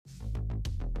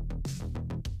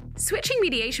Switching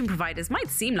mediation providers might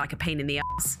seem like a pain in the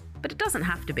ass, but it doesn't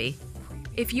have to be.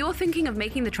 If you're thinking of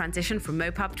making the transition from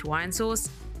MoPub to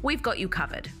IronSource, we've got you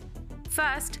covered.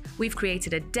 First, we've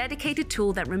created a dedicated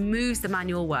tool that removes the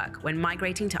manual work when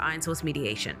migrating to IronSource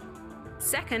mediation.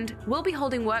 Second, we'll be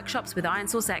holding workshops with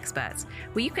IronSource experts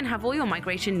where you can have all your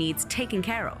migration needs taken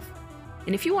care of.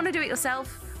 And if you want to do it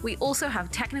yourself, we also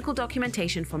have technical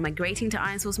documentation for migrating to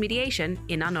IronSource mediation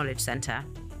in our Knowledge Center.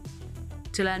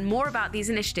 To learn more about these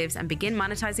initiatives and begin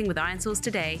monetizing with IronSource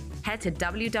today, head to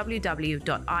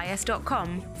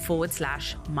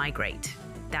www.is.com/migrate.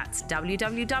 That's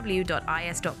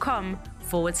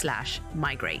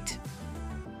www.is.com/migrate.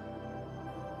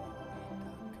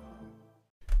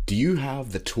 Do you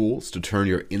have the tools to turn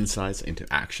your insights into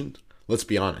action? Let's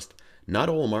be honest, not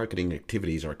all marketing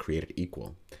activities are created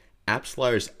equal.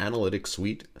 AppsFlyer's Analytics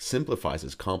Suite simplifies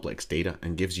its complex data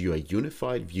and gives you a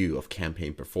unified view of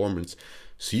campaign performance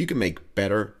so you can make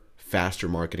better, faster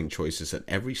marketing choices at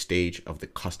every stage of the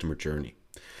customer journey.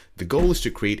 The goal is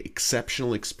to create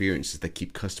exceptional experiences that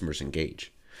keep customers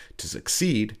engaged. To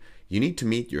succeed, you need to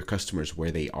meet your customers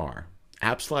where they are.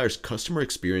 AppsFlyer's Customer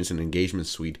Experience and Engagement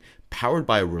Suite, powered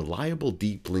by a reliable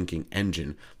deep linking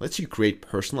engine, lets you create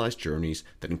personalized journeys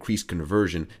that increase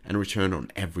conversion and return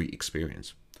on every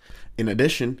experience. In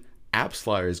addition,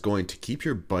 AppsFlyer is going to keep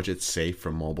your budget safe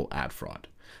from mobile ad fraud.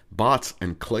 Bots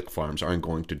and click farms aren't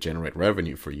going to generate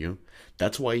revenue for you.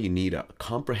 That's why you need a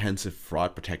comprehensive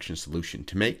fraud protection solution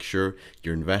to make sure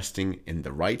you're investing in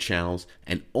the right channels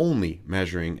and only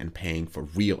measuring and paying for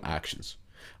real actions.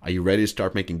 Are you ready to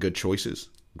start making good choices?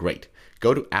 Great.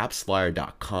 Go to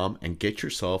appsflyer.com and get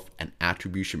yourself an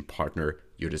attribution partner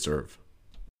you deserve.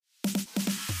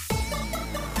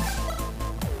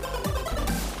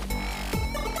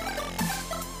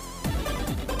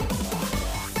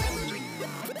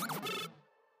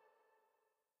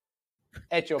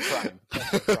 At your prime.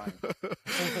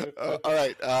 All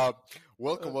right.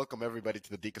 Welcome everybody to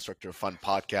the Deconstructor of Fun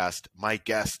podcast. My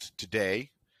guest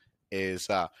today is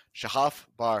Shahaf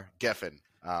Bar Geffen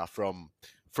from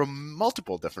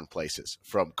multiple different places,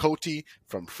 from Coty,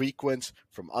 from Frequenz,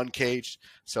 from Uncaged.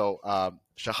 So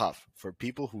Shahaf, for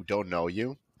people who don't know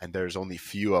you, and there's only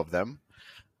few of them,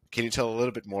 can you tell a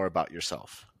little bit more about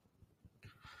yourself?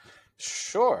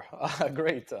 Sure.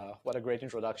 Great. What a great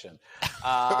introduction.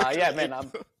 Yeah, man,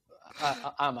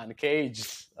 I'm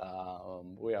Uncaged.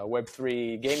 We are a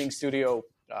Web3 gaming studio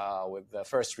with the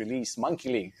first release, Monkey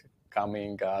League,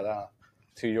 coming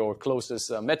to your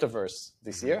closest metaverse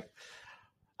this year.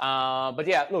 But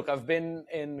yeah, look, I've been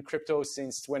in crypto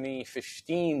since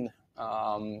 2015.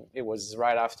 It was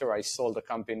right after I sold a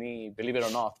company, believe it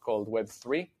or not, called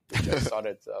Web3, which I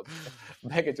started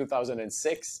back in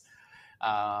 2006.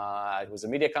 It was a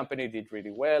media company, did really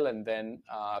well, and then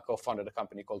co-founded a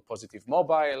company called Positive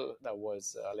Mobile that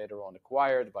was later on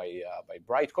acquired by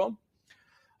Brightcom.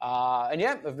 And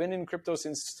yeah, I've been in crypto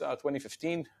since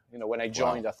 2015. You know, when I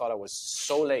joined, I thought I was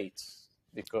so late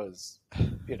because,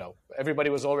 you know,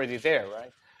 everybody was already there,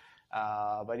 right?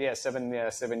 But yeah, 7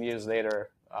 years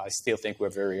later, I still think we're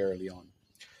very early on.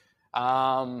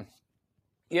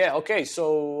 Yeah, okay,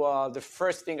 so the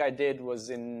first thing I did was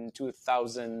in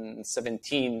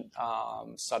 2017,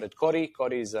 started Cody.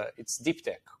 Cody is it's deep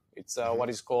tech. It's what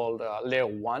is called Layer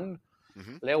 1.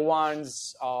 Mm-hmm. Layer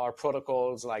 1s are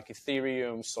protocols like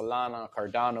Ethereum, Solana,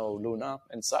 Cardano, Luna,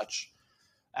 and such.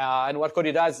 And what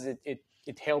Cody does,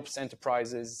 it helps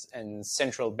enterprises and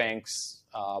central banks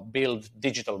build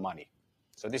digital money.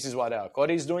 So this is what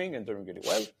Cody is doing and doing really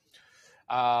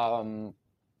well.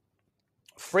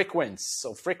 Frequenz.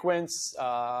 So Frequenz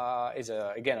is,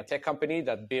 again, a tech company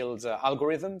that builds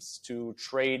algorithms to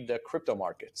trade the crypto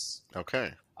markets.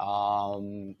 Okay.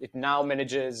 It now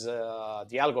manages,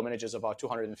 the algo manages about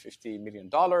 $250 million.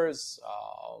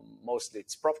 Mostly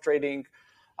it's prop trading.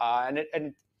 And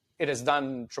it has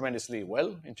done tremendously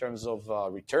well in terms of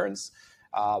returns.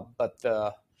 But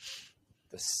the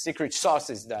secret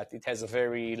sauce is that it has a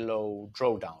very low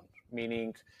drawdown,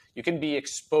 meaning you can be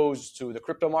exposed to the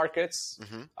crypto markets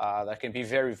that can be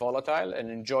very volatile and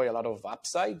enjoy a lot of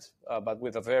upside, but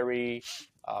with a very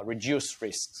reduced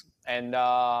risk. And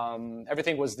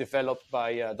everything was developed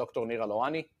by Dr. Nira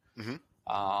Lohani,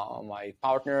 my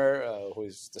partner, who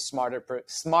is the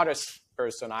smartest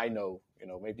person I know, you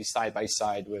know, maybe side by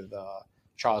side with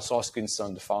Charles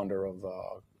Hoskinson, the founder of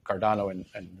Cardano and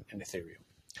Ethereum.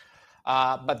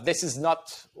 But this is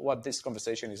not what this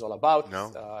conversation is all about.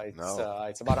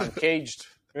 It's about Uncaged,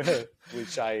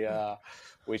 which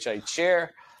I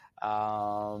chair.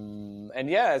 And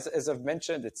yeah, as I've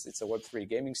mentioned, it's a Web3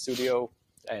 gaming studio,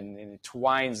 and it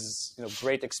twines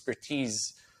great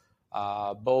expertise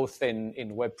both in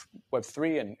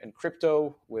Web3 and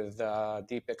crypto, with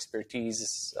deep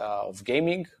expertise of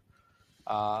gaming.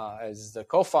 As the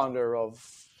co-founder of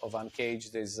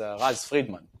Uncaged is Raz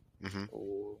Friedman,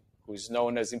 who is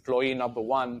known as employee number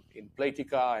one in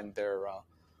Playtika and their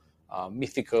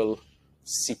mythical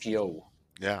CPO.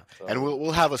 Yeah, and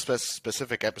we'll have a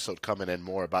specific episode coming in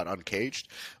more about Uncaged,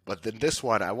 but then this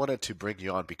one I wanted to bring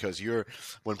you on because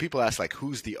when people ask like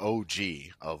who's the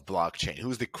OG of blockchain,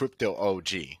 who's the crypto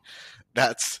OG,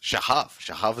 that's Shahaf.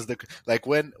 Shahaf is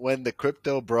when the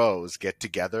crypto bros get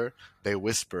together, they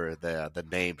whisper the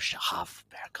name Shahaf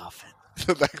Berkoffen.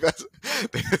 Like that's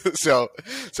so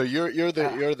you're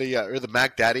the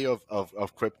Mac Daddy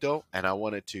of crypto, and I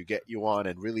wanted to get you on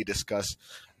and really discuss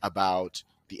about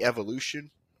the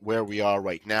evolution, where we are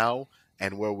right now,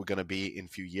 and where we're going to be in a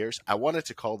few years. I wanted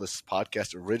to call this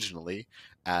podcast originally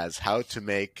as how to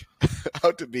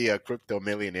be a crypto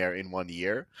millionaire in 1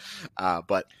 year.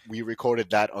 But we recorded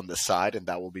that on the side, and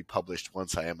that will be published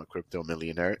once I am a crypto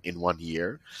millionaire in 1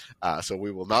 year. So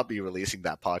we will not be releasing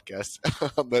that podcast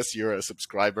unless you're a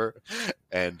subscriber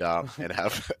and own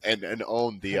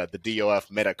the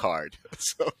DOF meta card.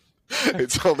 So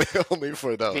it's only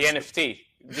for those. The NFT.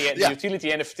 The utility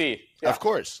NFT. Yeah. Of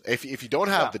course. If you don't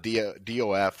have the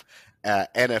DOF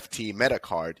NFT meta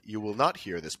card, you will not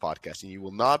hear this podcast, and you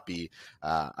will not be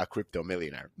a crypto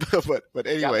millionaire. but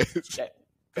anyways. Yeah.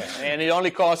 And it only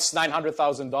costs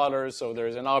 $900,000, so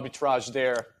there's an arbitrage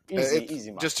there. Easy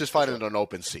money. Just find it on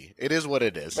OpenSea. It is what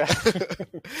it is.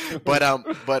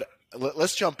 But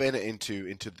let's jump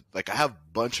into like I have a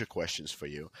bunch of questions for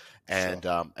you, and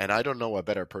I don't know a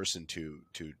better person to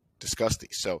discuss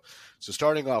these. So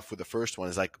starting off with the first one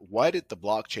is like, why did the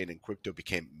blockchain and crypto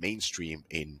became mainstream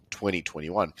in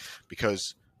 2021?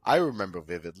 Because I remember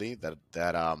vividly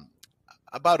that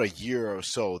about a year or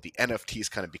so, the NFTs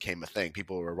kind of became a thing.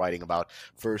 People were writing about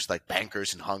first like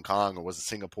bankers in Hong Kong or was it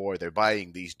Singapore? They're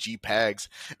buying these JPEGs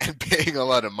and paying a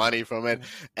lot of money from it.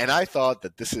 And I thought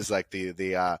that this is like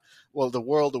the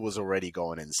world was already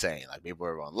going insane. Like people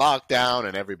were on lockdown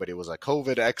and everybody was a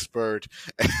COVID expert,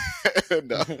 and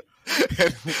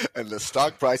the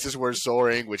stock prices were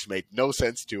soaring, which made no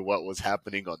sense to what was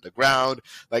happening on the ground.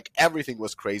 Like everything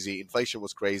was crazy. Inflation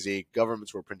was crazy.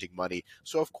 Governments were printing money.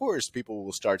 So of course people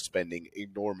will start spending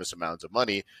enormous amounts of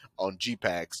money on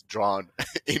JPEGs drawn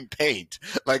in paint.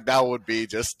 Like that would be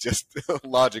just a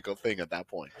logical thing at that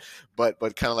point. But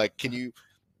kind of like, can you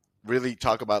really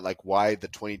talk about like why the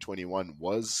 2021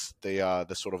 was the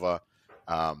sort of a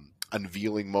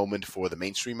unveiling moment for the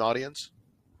mainstream audience?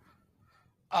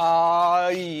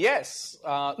 Yes.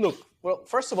 Look, well,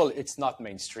 first of all, it's not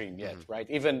mainstream yet, right?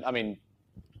 Even, I mean,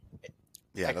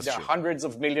 there are hundreds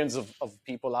of millions of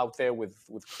people out there with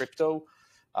crypto,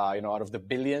 out of the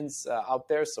billions out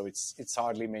there. So it's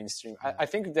hardly mainstream. I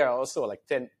think there are also like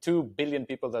 2 billion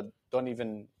people that don't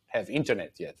even have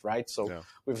internet yet, right? So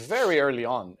we're very early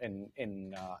on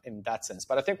in that sense.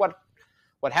 But I think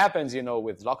what happens,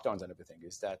 with lockdowns and everything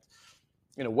is that,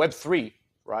 Web3,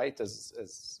 right,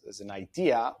 as an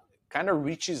idea, kind of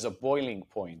reaches a boiling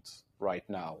point right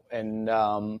now, and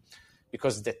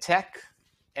because the tech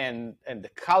and the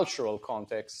cultural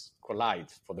context collide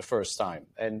for the first time,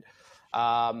 and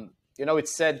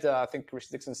it's said, I think Chris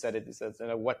Dixon said it,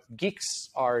 what geeks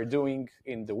are doing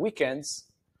in the weekends,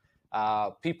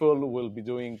 people will be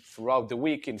doing throughout the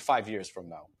week in 5 years from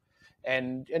now.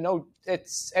 And,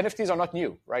 NFTs are not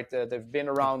new, right? They've been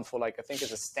around for I think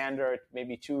as a standard,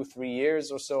 maybe 2-3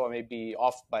 years or so, or maybe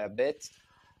off by a bit.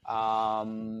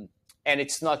 And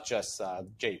it's not just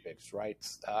JPEGs, right?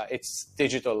 It's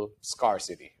digital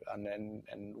scarcity.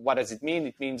 And what does it mean?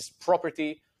 It means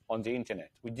property on the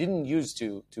internet. We didn't used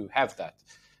to have that.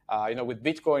 With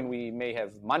Bitcoin, we may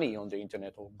have money on the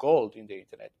internet or gold in the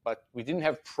internet, but we didn't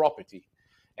have property.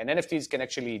 And NFTs can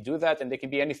actually do that, and they can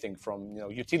be anything from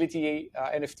utility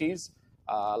NFTs,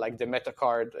 like the Meta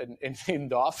card in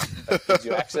DOF that gives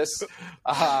you access.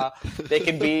 They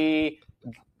can be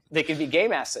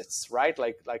game assets, right?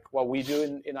 Like what we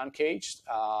do in Uncaged.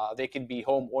 They can be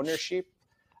home ownership.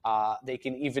 They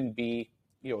can even be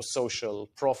your social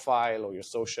profile or your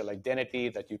social identity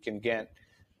that you can get,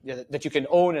 that you can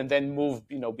own and then move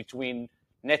between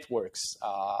networks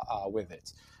with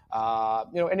it.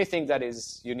 Anything that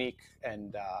is unique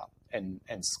and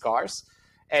scarce.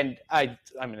 And I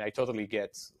totally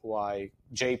get why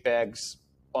JPEGs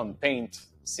on Paint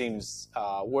seems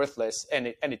worthless,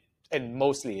 and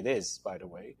mostly it is, by the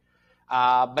way.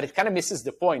 But it kind of misses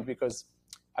the point because,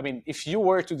 if you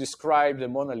were to describe the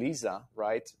Mona Lisa,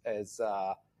 right, as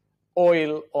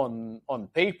oil on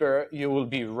paper, you will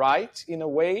be right in a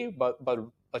way,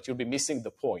 but you'll be missing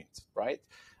the point, right?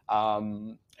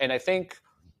 And I think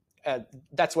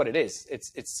that's what it is.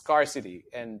 It's scarcity.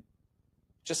 And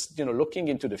just looking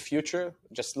into the future,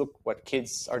 just look what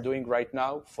kids are doing right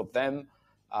now. For them,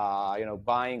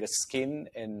 buying a skin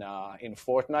in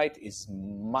Fortnite is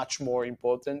much more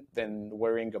important than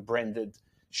wearing a branded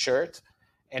shirt.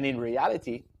 And in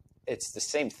reality, it's the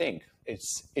same thing.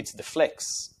 It's the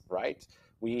flex, right?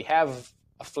 We have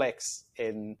a flex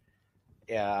in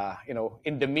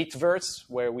in the Meatverse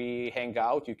where we hang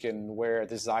out. You can wear a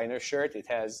designer shirt. It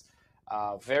has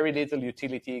very little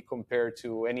utility compared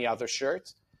to any other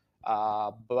shirt,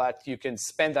 but you can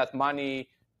spend that money,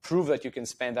 prove that you can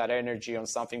spend that energy on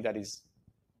something that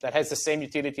has the same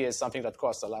utility as something that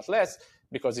costs a lot less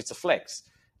because it's a flex.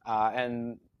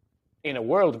 And in a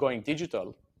world going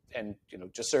digital, and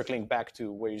just circling back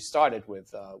to where you started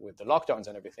with the lockdowns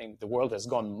and everything, the world has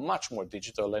gone much more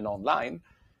digital and online.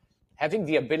 Having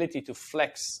the ability to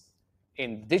flex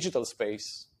in digital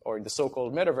space or in the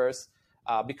so-called metaverse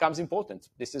becomes important.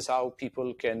 This is how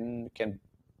people can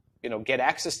get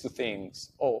access to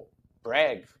things or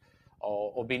brag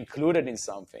or be included in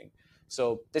something.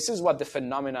 So this is what the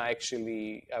phenomena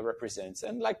actually represents.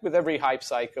 And like with every hype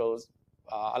cycle,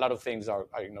 a lot of things are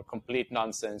complete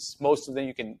nonsense. Most of them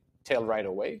you can tell right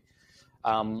away,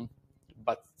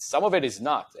 but some of it is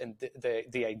not. And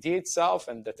the idea itself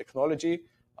and the technology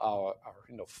are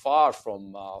far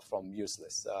from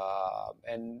useless.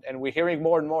 And we're hearing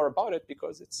more and more about it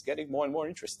because it's getting more and more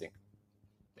interesting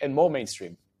and more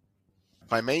mainstream.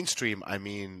 By mainstream, I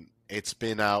mean it's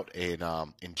been out in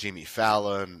Jimmy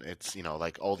Fallon. It's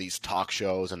like all these talk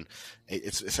shows, and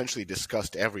it's essentially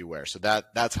discussed everywhere. So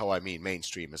that's how I mean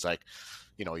mainstream is like,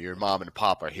 your mom and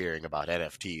pop are hearing about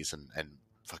NFTs and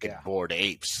fucking Bored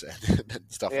Apes and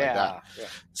stuff like that. Yeah.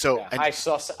 So And I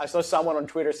saw someone on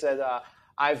Twitter said,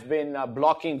 I've been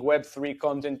blocking Web3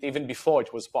 content even before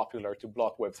it was popular to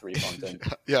block Web3 content.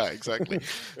 Yeah, exactly.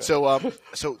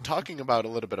 So talking about a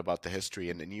little bit about the history,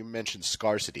 and you mentioned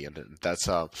scarcity, and that's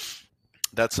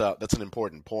an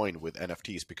important point with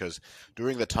NFTs, because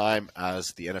during the time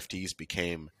as the NFTs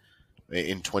became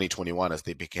in 2021, as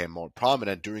they became more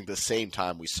prominent, during the same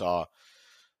time we saw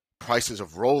prices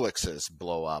of Rolexes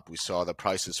blow up. We saw the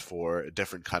prices for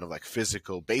different kind of like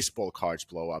physical baseball cards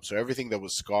blow up. So everything that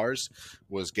was scarce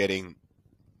was getting,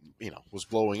 was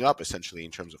blowing up essentially in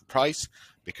terms of price,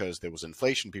 because there was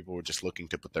inflation. People were just looking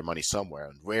to put their money somewhere,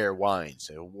 and rare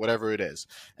wines, whatever it is.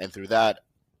 And through that,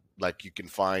 like, you can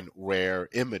find rare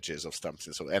images of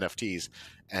something, so NFTs,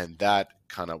 and that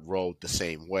kind of rode the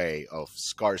same way of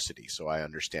scarcity. So I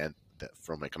understand that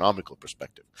from an economical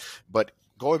perspective. But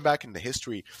going back into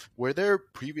history, were there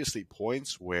previously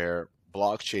points where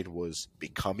blockchain was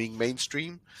becoming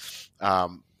mainstream?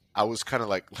 I was kind of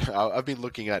like, I've been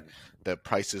looking at the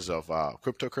prices of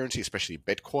cryptocurrency, especially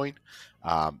Bitcoin,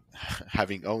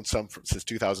 having owned some since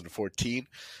 2014.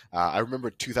 I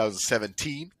remember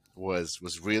 2017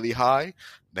 was really high.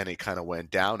 Then it kind of went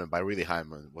down, and by really high, it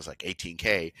was like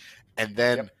 18K. And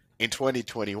then in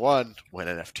 2021, when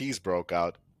NFTs broke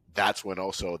out, that's when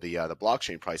also the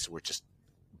blockchain prices were just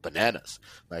bananas.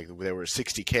 Like, there were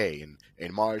 60K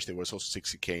in March, there was also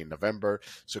 60K in November.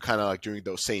 So kind of like during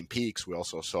those same peaks, we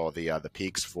also saw the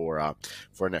peaks for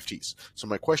NFTs. So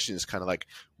my question is kind of like,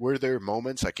 were there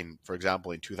moments like for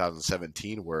example, in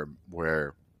 2017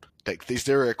 where like, is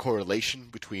there a correlation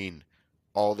between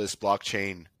all this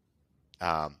blockchain,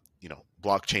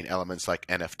 blockchain elements like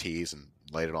NFTs and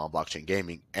later on blockchain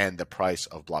gaming and the price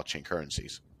of blockchain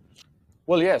currencies?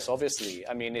 Well, yes, obviously.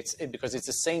 I mean, because it's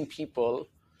the same people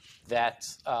that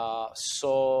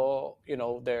saw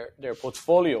their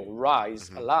portfolio rise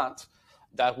a lot,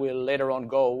 that will later on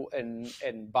go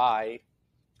and buy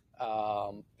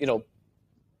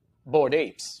Bored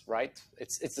Apes, right?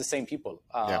 It's the same people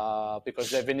because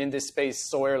they've been in this space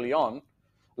so early on,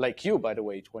 like you, by the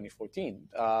way, 2014.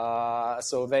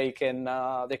 So they can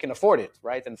afford it,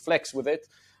 right, and flex with it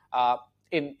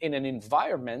in an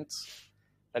environment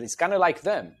that is kind of like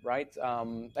them, right?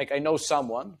 Like, I know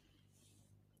someone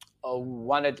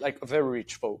wanted, like, a very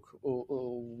rich folk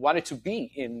who wanted to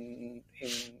be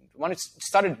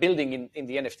started building in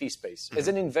the NFT space as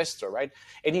an investor, right?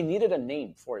 And he needed a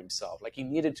name for himself, like, he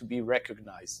needed to be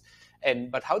recognized.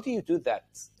 But how do you do that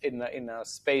in a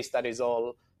space that is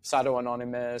all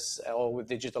pseudo-anonymous or with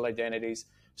digital identities?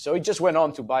 So he just went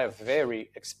on to buy a very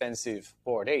expensive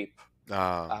Bored Ape,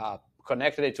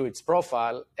 connected it to its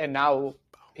profile, and now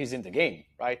he's in the game,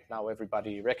 right? Now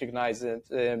everybody recognizes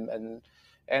him.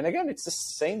 And again, it's the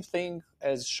same thing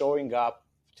as showing up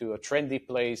to a trendy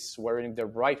place, wearing the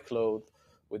right clothes,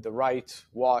 with the right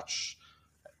watch.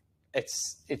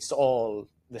 It's all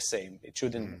the same. It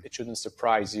shouldn't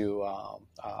surprise you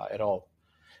at all.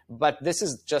 But this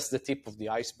is just the tip of the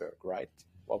iceberg, right?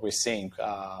 What we're seeing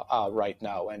right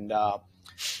now, and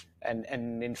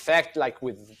in fact, like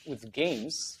with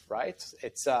games, right?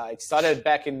 It started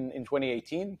back in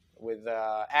 2018 with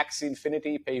Axie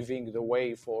Infinity paving the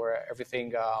way for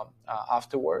everything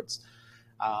afterwards.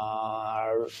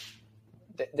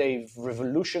 They've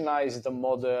revolutionized the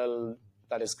model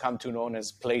that has come to known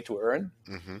as play to earn,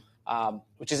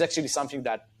 which is actually something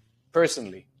that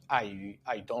personally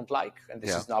I don't like, and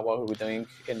this is not what we're doing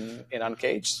in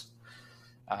Uncaged,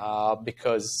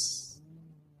 because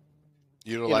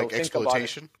you don't like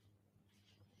exploitation.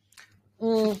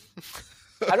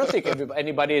 I don't think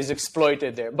anybody is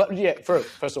exploited there, but yeah.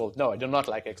 First of all, no, I do not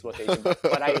like exploitation. But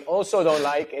what I also don't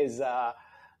like is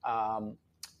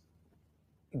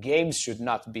games should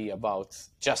not be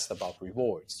just about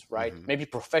rewards, right? Maybe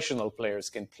professional players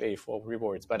can play for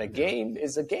rewards, but a game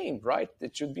is a game, right?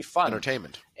 It should be fun.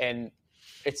 Entertainment. And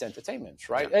it's entertainment,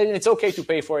 right? And it's okay to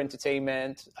pay for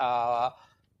entertainment,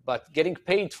 but getting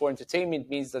paid for entertainment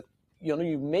means that,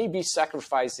 you may be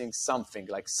sacrificing something,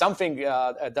 like something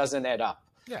doesn't add up.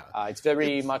 Yeah. It's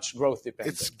very much growth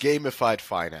dependent. It's gamified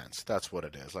finance. That's what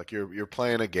it is. Like you're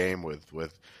playing a game with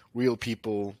real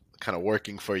people kind of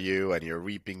working for you, and you're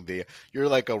reaping you're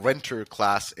like a renter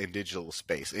class in digital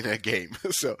space in a game.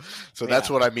 So that's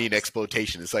what I mean.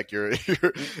 Exploitation. It's like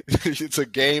it's a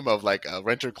game of like a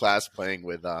renter class playing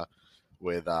with a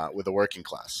working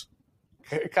class.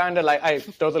 Kind of like, I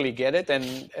totally get it,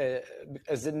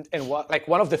 like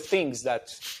one of the things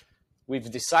that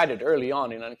we've decided early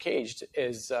on in Uncaged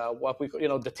is what we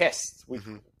call, the test.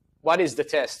 What is the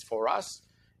test for us?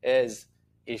 Is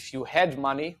if you had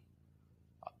money,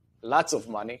 lots of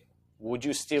money, would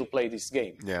you still play this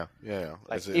game? Yeah.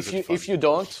 Like if you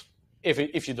don't,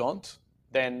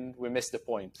 then we miss the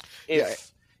point.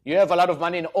 If you have a lot of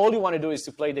money and all you want to do is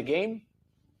to play the game,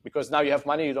 because now you have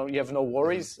money, you have no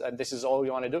worries, and this is all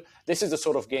you want to do. This is the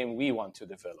sort of game we want to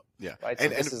develop. Yeah, right.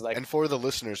 So and for the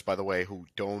listeners, by the way, who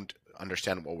don't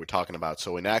understand what we're talking about,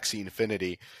 so in Axie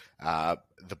Infinity, the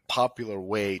popular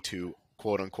way to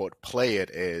quote unquote play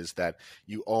it is that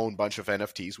you own a bunch of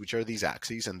NFTs, which are these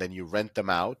Axies, and then you rent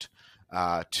them out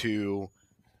to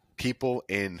people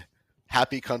in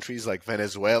happy countries like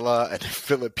Venezuela and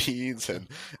Philippines and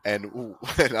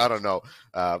I don't know,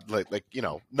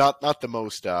 not the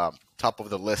most top of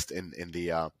the list in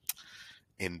the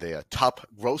top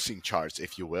grossing charts,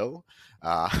 if you will.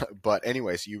 But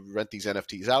anyways, you rent these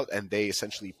NFTs out, and they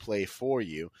essentially play for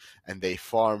you, and they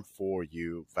farm for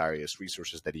you various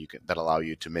resources that allow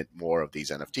you to mint more of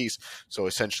these NFTs. So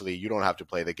essentially, you don't have to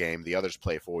play the game; the others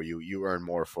play for you. You earn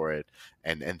more for it,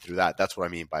 and through that's what I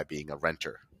mean by being a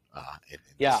renter. What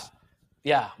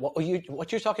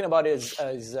you're talking about is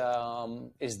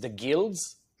the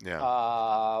guilds.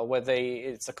 Where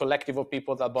it's a collective of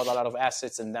people that bought a lot of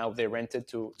assets and now they're rented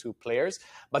to players.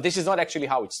 But this is not actually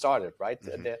how it started, right?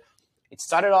 It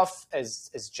started off as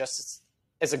just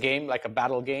as a game, like a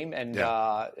battle game, and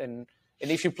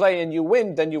if you play and you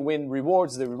win, then you win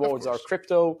rewards. The rewards are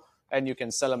crypto, and you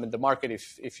can sell them in the market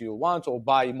if you want, or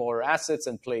buy more assets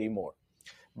and play more.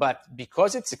 But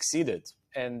because it succeeded,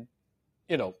 and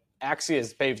Axie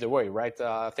has paved the way, right?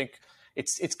 I think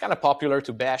it's kind of popular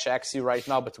to bash Axie right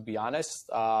now, but to be honest,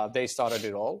 they started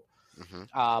it all.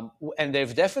 And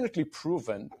they've definitely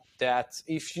proven that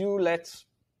if you let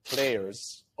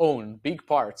players own big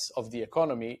parts of the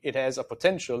economy, it has a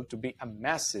potential to be a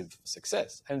massive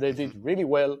success. And they did really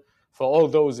well for all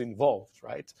those involved,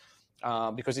 right?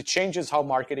 Because it changes how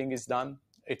marketing is done.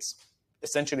 It's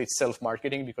essentially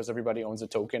self-marketing because everybody owns a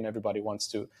token. Everybody wants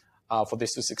to for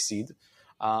this to succeed.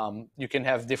 You can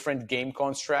have different game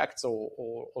constructs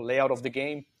or layout of the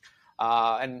game,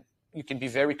 and you can be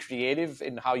very creative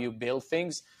in how you build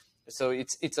things. So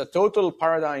it's a total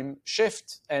paradigm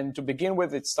shift. And to begin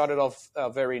with, it started off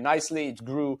very nicely. It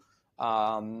grew.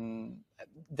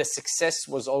 The success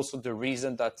was also the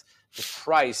reason that the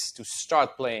price to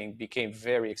start playing became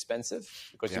very expensive,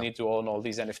 because you need to own all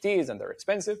these NFTs and they're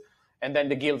expensive. And then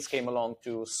the guilds came along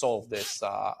to solve this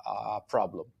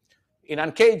problem. In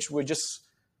Uncaged, we're just,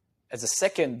 as a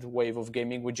second wave of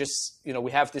gaming, we just,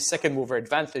 we have this second mover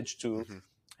advantage to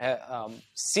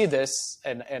see this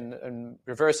and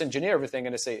reverse engineer everything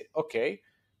and say, okay,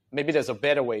 maybe there's a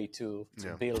better way to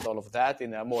build all of that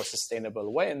in a more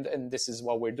sustainable way. And this is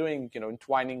what we're doing,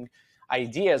 entwining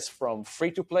ideas from free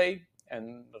to play.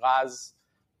 And Raz,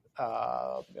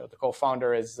 the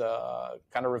co-founder, has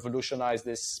kind of revolutionized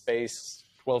this space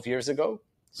 12 years ago.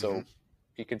 So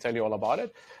he can tell you all about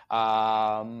it,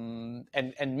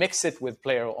 and mix it with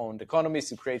player-owned economies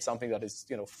to create something that is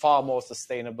far more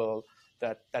sustainable,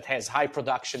 that has high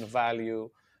production value,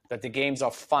 that the games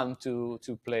are fun to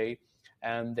play,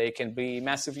 and they can be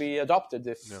massively adopted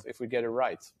if we get it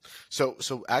right. So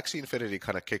Axie Infinity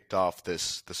kind of kicked off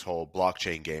this whole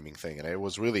blockchain gaming thing, and it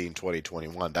was really in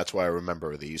 2021. That's why I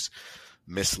remember these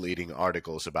misleading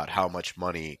articles about how much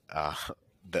money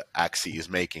the Axie is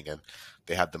making, and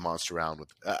they had the monster round with.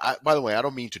 By the way, I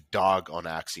don't mean to dog on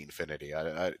Axie Infinity.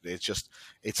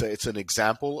 It's an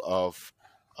example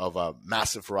of a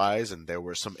massive rise, and there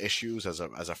were some issues as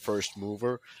a first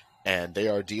mover, and they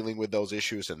are dealing with those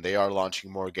issues, and they are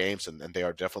launching more games, and they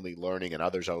are definitely learning, and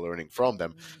others are learning from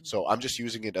them. So I'm just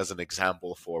using it as an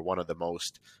example for one of the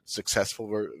most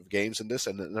successful games in this,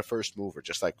 and a first mover,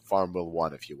 just like Farmville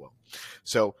 1, if you will.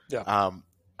 So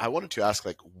I wanted to ask,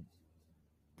 like,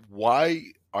 why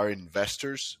are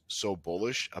investors so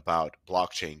bullish about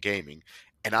blockchain gaming?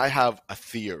 And I have a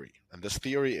theory, and this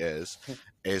theory is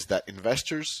that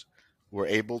investors were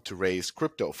able to raise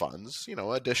crypto funds,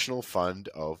 additional fund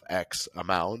of X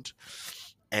amount,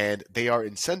 and they are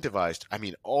incentivized. I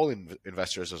mean, all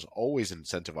investors are always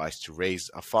incentivized to raise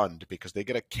a fund because they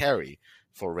get a carry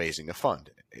for raising a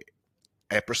fund.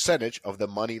 A percentage of the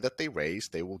money that they raise,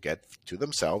 they will get to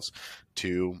themselves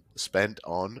to spend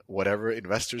on whatever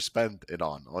investors spend it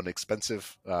on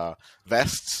expensive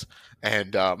vests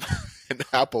and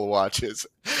Apple Watches.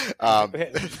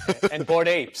 And Bored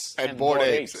Apes. And Bored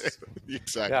Apes.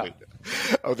 Exactly.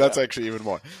 Yeah. Oh, that's actually even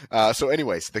more. So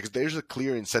anyways, there's a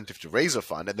clear incentive to raise a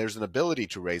fund, and there's an ability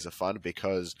to raise a fund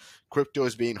because crypto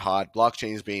is being hot,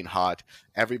 blockchain is being hot.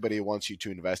 Everybody wants you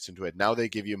to invest into it. Now they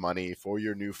give you money for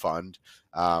your new fund.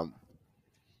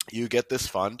 You get this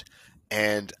fund,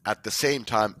 and at the same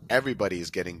time, everybody is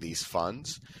getting these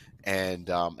funds. And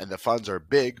the funds are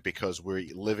big because we're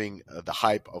living the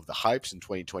hype of the hypes in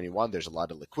 2021. There's a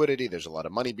lot of liquidity. There's a lot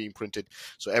of money being printed.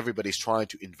 So everybody's trying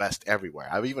to invest everywhere.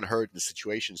 I've even heard the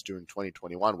situations during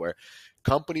 2021 where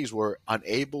companies were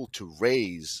unable to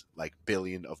raise like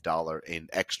billions of dollars in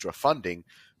extra funding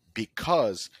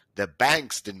because the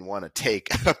banks didn't want to take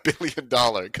 $1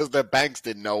 billion because the banks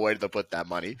didn't know where to put that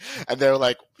money. And they're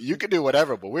like, you can do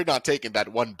whatever, but we're not taking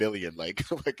that 1 billion. Like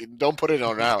don't put it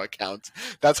on our accounts.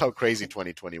 That's how crazy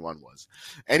 2021 was.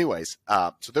 Anyways,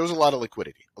 so there was a lot of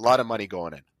liquidity, a lot of money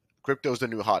going in. Crypto is the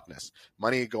new hotness.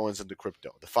 Money goes into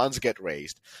crypto. The funds get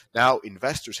raised. Now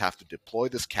investors have to deploy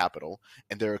this capital,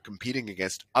 and they're competing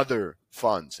against other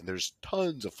funds. And there's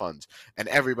tons of funds, and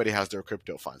everybody has their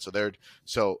crypto fund.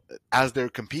 So as they're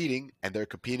competing, and they're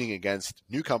competing against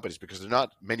new companies because there are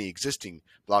not many existing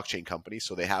blockchain companies,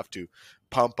 so they have to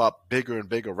pump up bigger and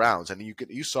bigger rounds. And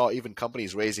you saw even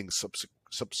companies raising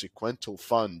subsequent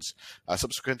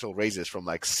raises from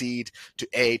like seed to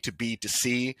A to B to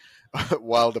C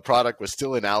while the product was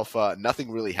still in alpha.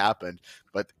 Nothing really happened,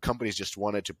 but companies just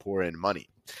wanted to pour in money.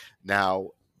 Now,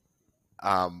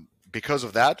 because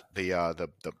of that, the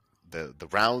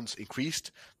rounds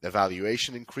increased, the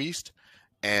valuation increased,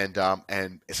 and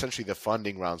essentially the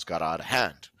funding rounds got out of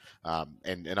hand.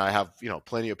 And I have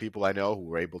plenty of people I know who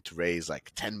were able to raise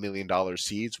like $10 million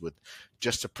seeds with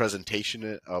just a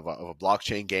presentation of a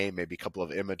blockchain game, maybe a couple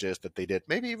of images that they did,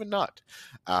 maybe even not.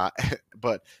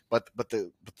 But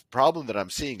the problem that I'm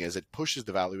seeing is it pushes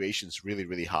the valuations really,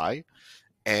 really high,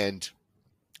 and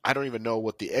I don't even know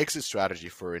what the exit strategy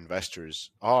for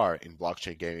investors are in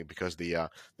blockchain gaming because the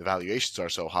valuations are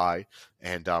so high.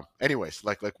 And anyways,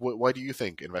 why do you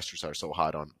think investors are so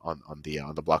hot on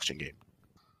the blockchain game?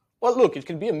 Well, look, it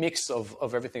can be a mix of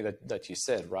everything that you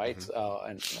said, right?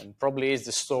 Mm-hmm. And probably is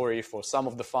the story for some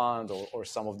of the fund or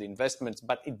some of the investments,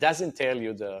 but it doesn't tell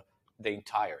you the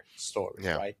entire story,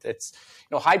 right? It's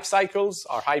hype cycles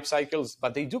are hype cycles,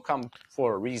 but they do come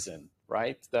for a reason,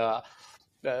 right?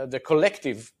 The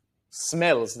collective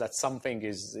smells that something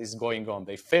is going on.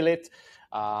 They feel it.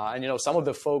 And some of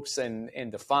the folks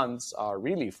in the funds are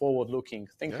really forward-looking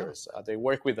thinkers. They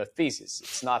work with a thesis.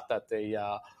 It's not that they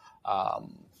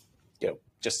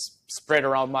just spread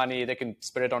around money. They can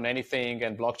spread it on anything,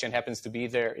 and blockchain happens to be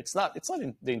there. It's not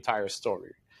in the entire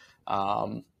story.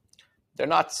 They're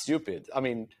not stupid. I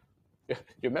mean, you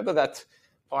remember that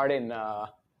part in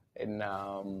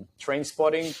Train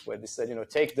Spotting where they said,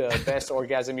 take the best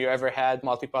orgasm you ever had,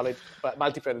 multiply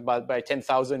it by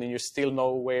 10,000, and you're still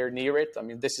nowhere near it. I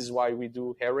mean, this is why we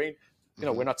do heroin.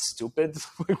 We're not stupid.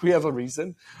 We have a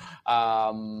reason.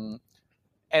 And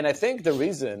I think the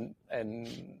reason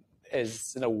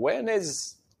is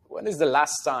when is the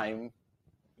last time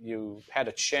you had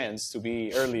a chance to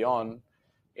be early on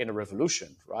in a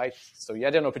revolution, right? So you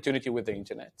had an opportunity with the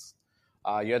internet.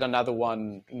 You had another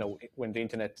one, when the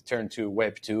internet turned to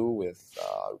Web 2 with,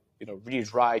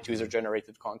 read-write,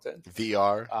 user-generated content.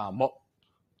 VR.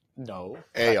 No.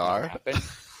 AR.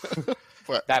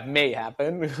 That may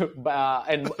happen. That may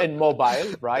happen. And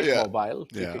mobile, right? Yeah. Mobile.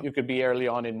 Yeah. You could be early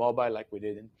on in mobile, like we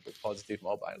did with Positive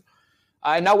Mobile.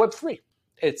 And now Web 3.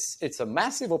 It's a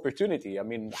massive opportunity. I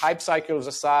mean, hype cycles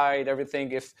aside,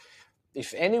 everything.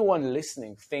 If anyone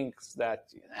listening thinks that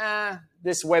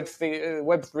this Web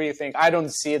 3 thing, I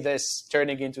don't see this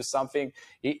turning into something,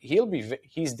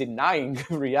 he's denying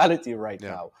reality right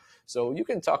now. So you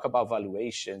can talk about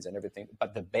valuations and everything,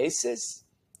 but the basis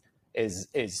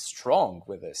is strong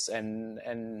with this.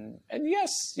 And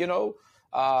yes,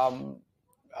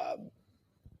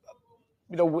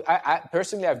 I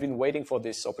personally, I've been waiting for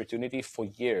this opportunity for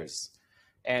years,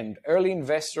 and early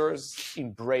investors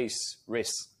embrace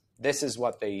risk. This is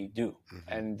what they do,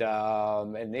 and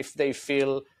if they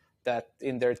feel that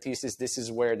in their thesis this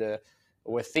is where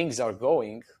things are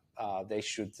going, they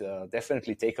should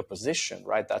definitely take a position.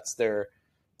 Right, that's their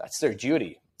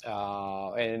duty,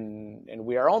 and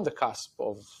we are on the cusp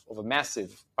of a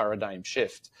massive paradigm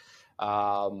shift,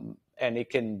 and it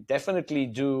can definitely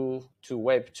do to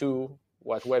Web 2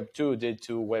 what Web 2 did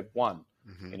to Web 1.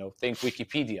 Think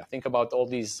Wikipedia. Think about all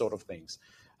these sort of things.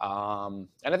 And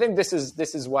I think this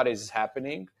is what is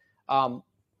happening.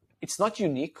 It's not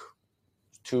unique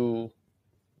to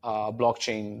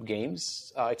blockchain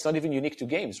games. It's not even unique to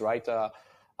games, right?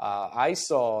 I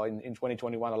saw in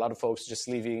 2021 a lot of folks just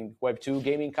leaving Web2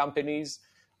 gaming companies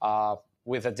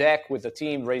with a deck, with a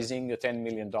team raising a $10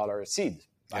 million seed.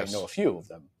 Yes. I know a few of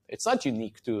them. It's not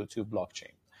unique to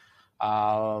blockchain.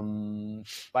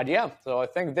 But yeah, so I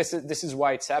think this is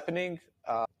why it's happening.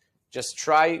 Just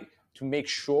try to make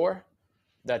sure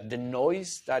that the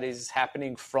noise that is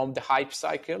happening from the hype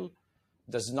cycle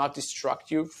does not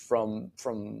distract you from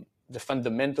the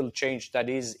fundamental change that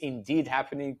is indeed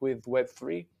happening with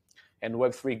Web3. And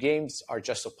Web3 games are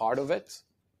just a part of it,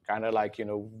 kind of like,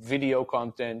 video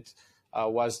content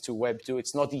was to Web2.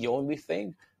 It's not the only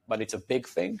thing, but it's a big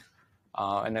thing.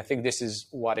 And I think this is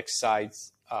what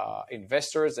excites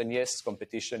investors. And yes,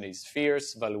 competition is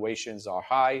fierce, valuations are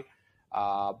high,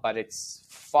 but it's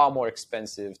far more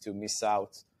expensive to miss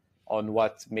out on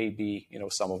what may be,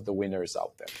 some of the winners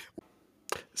out there.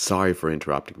 Sorry for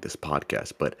interrupting this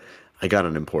podcast, but I got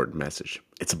an important message.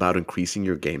 It's about increasing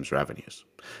your game's revenues.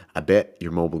 I bet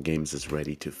your mobile games is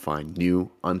ready to find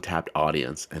new, untapped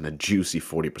audience and a juicy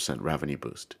 40% revenue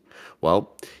boost.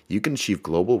 Well, you can achieve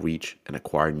global reach and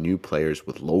acquire new players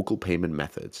with local payment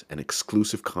methods and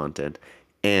exclusive content,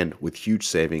 and with huge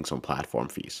savings on platform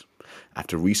fees.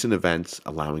 After recent events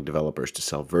allowing developers to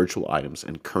sell virtual items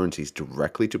and currencies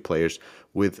directly to players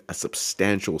with a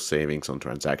substantial savings on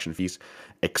transaction fees,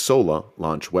 Xsolla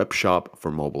launched WebShop for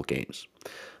mobile games.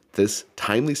 This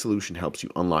timely solution helps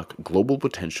you unlock global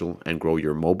potential and grow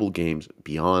your mobile games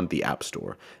beyond the App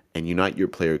Store and unite your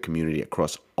player community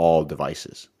across all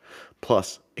devices.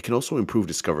 Plus, it can also improve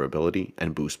discoverability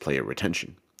and boost player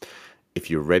retention.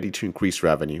 If you're ready to increase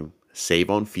revenue, save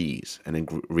on fees,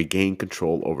 and regain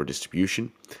control over distribution,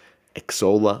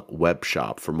 Xsolla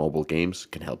WebShop for mobile games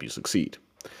can help you succeed.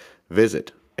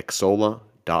 Visit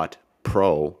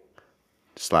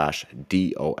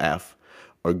xsolla.pro/DOF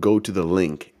or go to the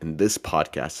link in this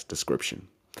podcast description.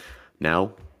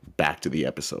 Now, back to the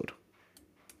episode.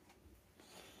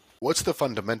 What's the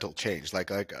fundamental change? I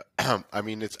think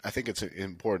it's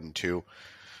important to.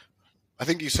 I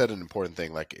think you said an important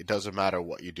thing. It doesn't matter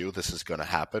what you do, this is going to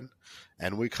happen,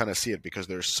 and we kind of see it because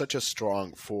there's such a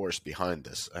strong force behind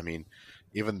this. I mean,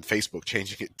 even Facebook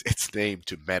changing its name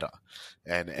to Meta,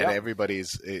 and everybody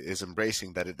is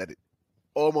embracing that it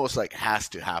almost has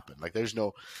to happen. There's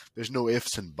no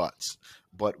ifs and buts.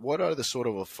 But what are the sort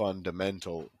of a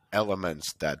fundamental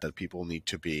elements that people need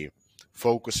to be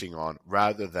focusing on,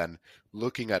 rather than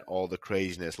looking at all the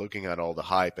craziness, looking at all the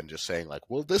hype and just saying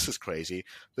well, this is crazy,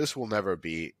 this will never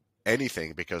be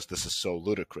anything because this is so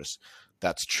ludicrous?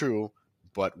 That's true,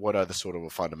 but what are the sort of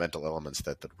fundamental elements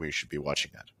that we should be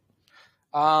watching at?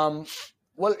 Well,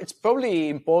 it's probably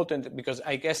important because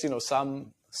I guess,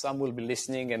 some will be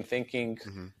listening and thinking,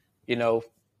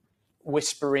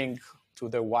 whispering to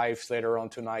their wives later on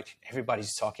tonight,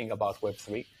 everybody's talking about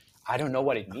Web3. I don't know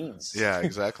what it means. Yeah,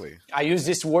 exactly. I use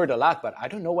this word a lot, but I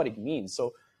don't know what it means.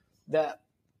 So the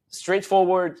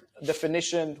straightforward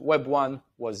definition, Web 1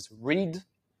 was read.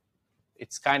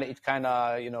 It kind of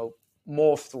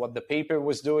morphed what the paper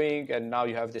was doing, and now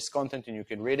you have this content and you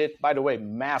can read it. By the way,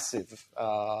 massive.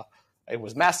 It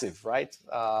was massive, right?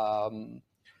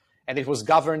 And it was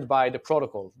governed by the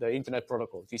protocol, the internet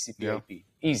protocol, TCP/IP. Yeah.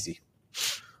 Easy.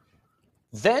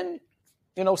 Then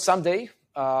someday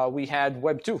we had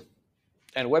Web 2.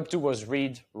 And Web 2 was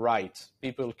read, write.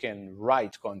 People can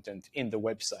write content in the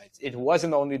website. It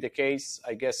wasn't only the case.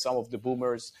 I guess some of the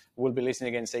boomers will be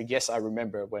listening and say, yes, I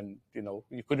remember when,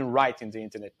 you couldn't write in the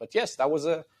internet. But yes,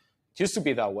 it used to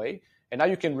be that way. And now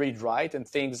you can read, write, and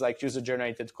things like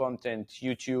user-generated content,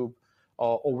 YouTube,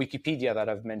 or Wikipedia that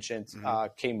I've mentioned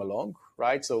came along,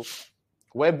 right? So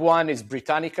Web 1 is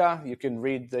Britannica. You can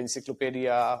read the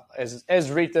encyclopedia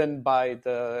as written by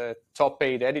the top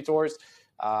paid editors.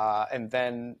 And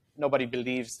then nobody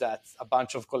believes that a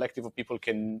bunch of collective of people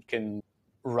can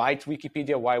write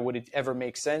Wikipedia. Why would it ever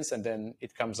make sense? And then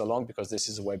it comes along because this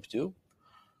is Web 2.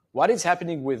 What is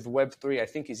happening with Web 3, I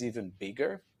think, is even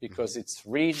bigger because it's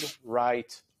read,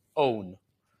 write, own.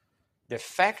 The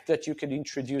fact that you can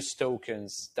introduce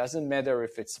tokens doesn't matter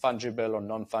if it's fungible or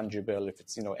non-fungible, if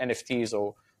it's NFTs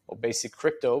or basic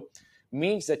crypto,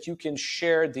 means that you can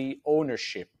share the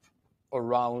ownership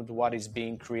around what is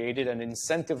being created and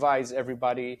incentivize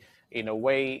everybody in a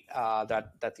way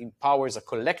that empowers a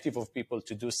collective of people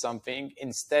to do something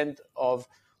instead of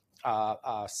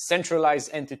a centralized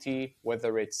entity,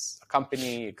 whether it's a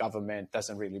company, a government,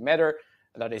 doesn't really matter,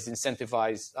 that is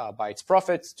incentivized by its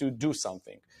profits to do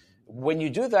something. When you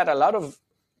do that, a lot of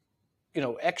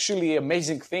actually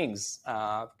amazing things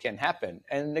can happen.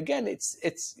 And again,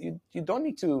 you don't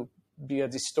need to be a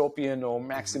dystopian or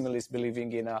maximalist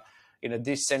believing in a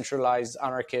decentralized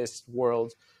anarchist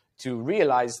world to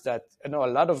realize that a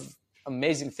lot of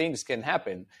amazing things can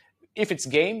happen. If it's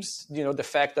games, the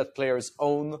fact that players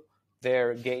own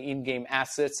their in-game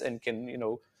assets and can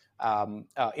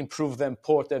improve them,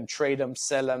 port them, trade them,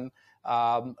 sell them,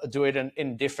 do it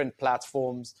in different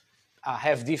platforms,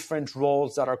 have different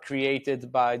roles that are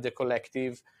created by the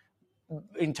collective.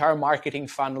 Entire marketing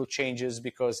funnel changes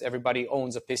because everybody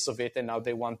owns a piece of it and now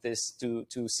they want this to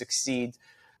succeed.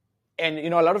 And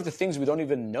a lot of the things we don't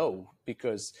even know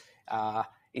because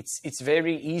it's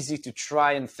very easy to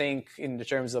try and think in the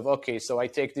terms of, okay, so I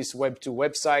take this Web 2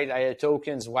 website, I add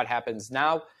tokens, what happens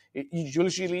now?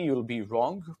 Usually you'll be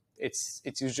wrong.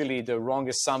 It's usually the wrong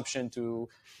assumption to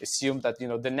assume that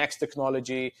the next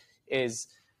technology is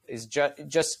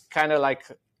just kind of like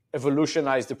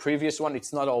evolutionize the previous one.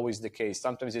 It's not always the case.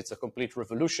 Sometimes it's a complete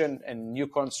revolution and new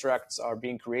constructs are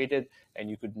being created and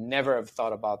you could never have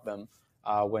thought about them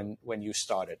when you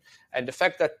started. And the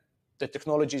fact that the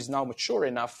technology is now mature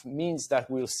enough means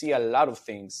that we'll see a lot of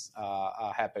things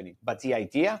happening. But the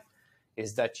idea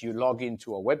is that you log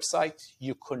into a website,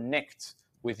 you connect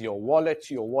with your wallet.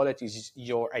 Your wallet is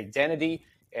your identity,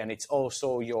 and it's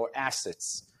also your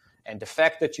assets. And the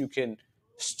fact that you can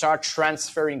start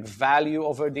transferring value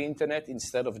over the internet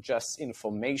instead of just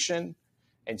information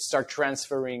and start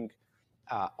transferring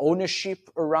ownership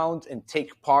around and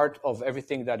take part of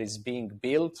everything that is being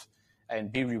built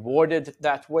and be rewarded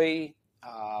that way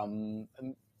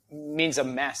means a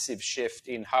massive shift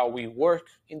in how we work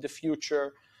in the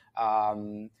future,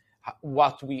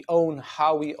 what we own,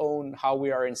 how we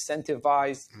are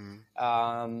incentivized.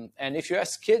 And if you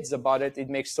ask kids about it, it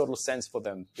makes total sense for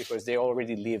them because they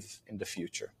already live in the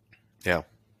future. Yeah,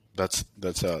 that's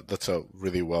a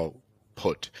really well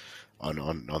put on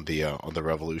the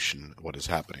revolution, what is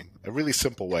happening. A really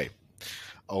simple way,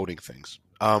 owning things.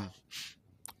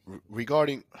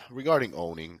 Regarding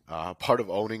owning, part of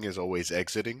owning is always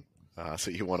exiting.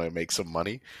 So you want to make some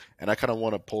money, and I kind of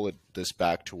want to pull this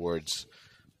back towards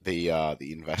the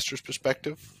investor's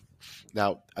perspective.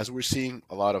 Now, as we're seeing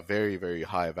a lot of very, very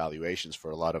high valuations for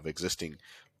a lot of existing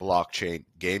blockchain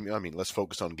gaming, I mean, let's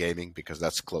focus on gaming because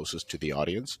that's closest to the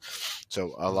audience.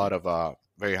 So a lot of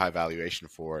very high valuation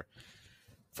for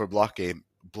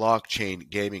blockchain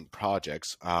gaming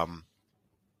projects.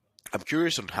 I'm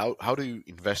curious on how do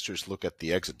investors look at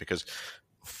the exit, because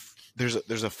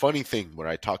there's a funny thing where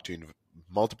I talk to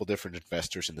multiple different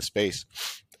investors in the space,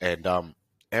 and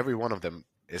every one of them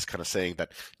is kind of saying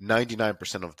that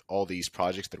 99% of all these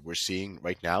projects that we're seeing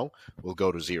right now will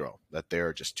go to zero, that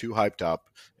they're just too hyped up,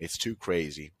 it's too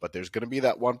crazy. But there's going to be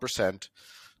that 1%,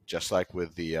 just like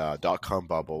with the dot-com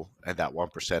bubble, and that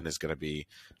 1% is going to be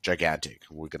gigantic.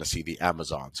 We're going to see the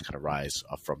Amazons kind of rise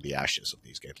up from the ashes of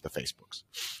these games, the Facebooks.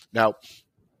 Now,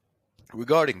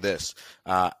 regarding this,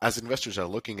 as investors are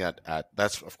looking at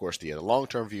that's of course the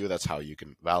long-term view. That's how you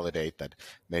can validate that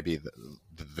maybe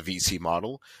the VC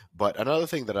model. But another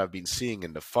thing that I've been seeing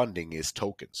in the funding is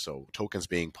tokens. So tokens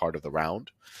being part of the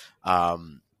round. How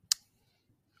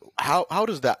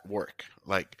does that work?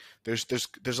 Like,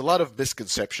 there's a lot of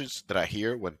misconceptions that I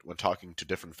hear when talking to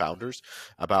different founders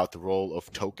about the role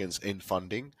of tokens in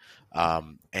funding,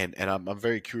 and I'm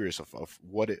very curious of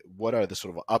what are the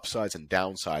sort of upsides and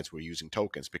downsides we're using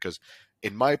tokens, because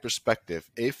in my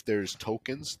perspective, if there's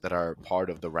tokens that are part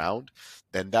of the round,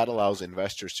 then that allows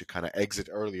investors to kind of exit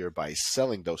earlier by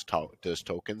selling those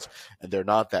tokens, and they're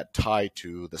not that tied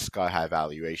to the sky high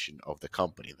valuation of the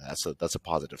company. That's a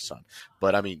positive sign.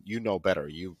 But I mean, you know better.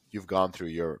 You've gone through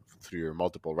your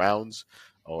multiple rounds,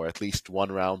 or at least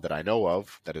one round that I know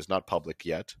of that is not public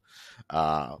yet,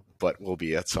 but will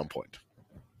be at some point.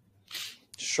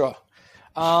 Sure.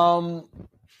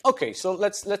 Okay, so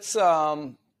let's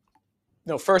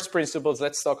first principles.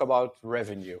 Let's talk about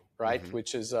revenue, right? Mm-hmm.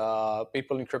 Which is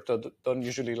people in crypto don't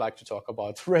usually like to talk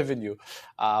about revenue,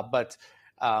 but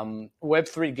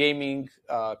Web3 gaming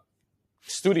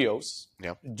studios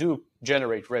do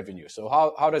generate revenue. So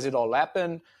how does it all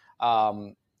happen?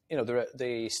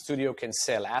 The studio can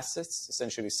sell assets,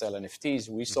 essentially sell NFTs.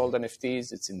 We sold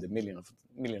NFTs. It's in the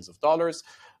millions of dollars.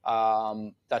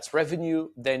 That's revenue.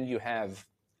 Then you have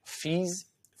fees.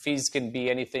 Fees can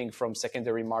be anything from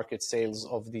secondary market sales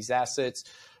of these assets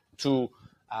to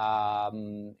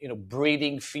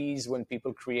breeding fees when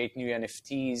people create new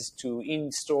NFTs, to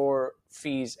in-store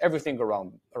fees, everything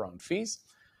around fees.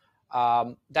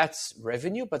 That's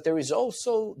revenue, but there is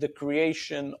also the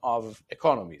creation of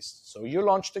economies. So you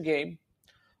launched a game,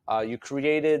 you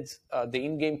created the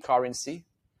in-game currency.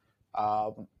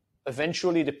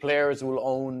 Eventually, the players will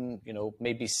own,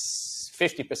 maybe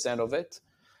 50% of it,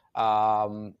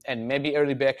 and maybe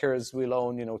early backers will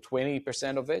own,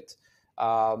 20% of it,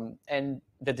 and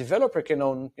the developer can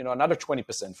own, another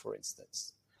 20%, for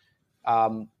instance.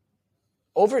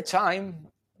 Over time,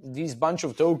 these bunch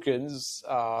of tokens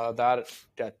that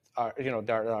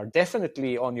are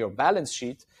definitely on your balance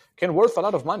sheet can worth a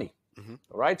lot of money,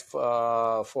 right?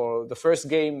 For the first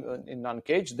game in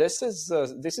Uncaged, this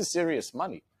is serious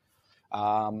money,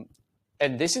 and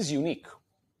this is unique,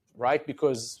 right?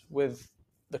 Because with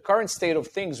the current state of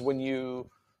things, when you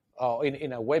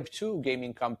in a Web2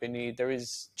 gaming company, there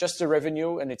is just a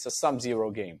revenue and it's a sum-zero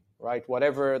game, right?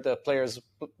 Whatever the players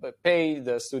pay,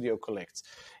 the studio collects.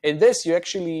 In this,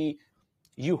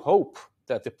 you hope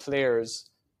that the players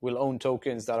will own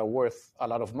tokens that are worth a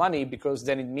lot of money, because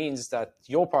then it means that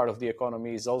your part of the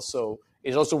economy is also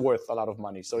worth a lot of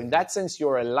money. So in that sense,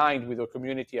 you're aligned with your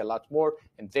community a lot more,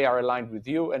 and they are aligned with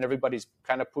you, and everybody's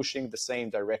kind of pushing the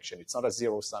same direction. It's not a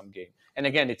zero-sum game. And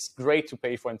again, it's great to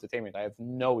pay for entertainment. I have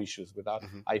no issues with that.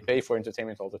 I pay for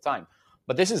entertainment all the time.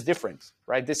 But this is different,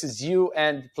 right? This is you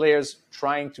and players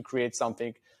trying to create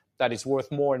something that is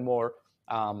worth more and more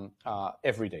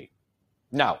every day.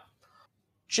 Now,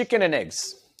 chicken and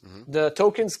eggs. The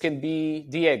tokens can be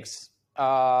the eggs.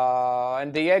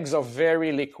 And the eggs are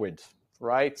very liquid,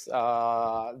 right?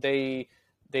 They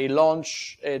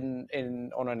launch on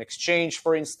an exchange,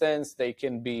 for instance. They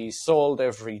can be sold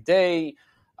every day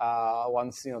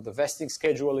once the vesting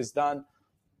schedule is done.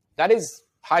 That is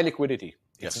high liquidity.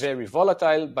 It's very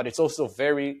volatile, but it's also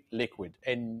very liquid.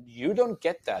 And you don't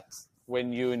get that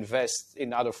when you invest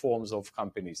in other forms of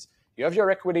companies. You have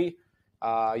your equity.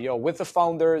 You're with the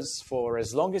founders for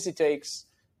as long as it takes.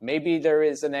 Maybe there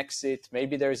is an exit.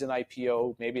 Maybe there is an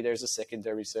IPO. Maybe there's a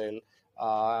secondary sale.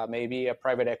 Maybe a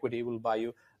private equity will buy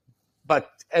you.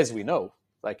 But as we know,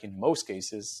 like in most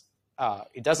cases,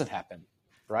 it doesn't happen,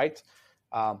 right?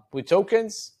 With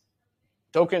tokens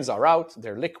are out.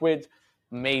 They're liquid.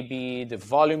 Maybe the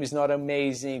volume is not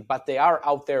amazing, but they are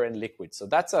out there and liquid. So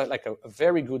that's a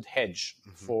very good hedge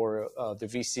for the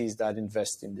VCs that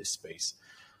invest in this space.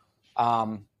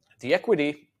 The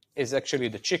equity is actually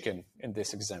the chicken in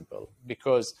this example,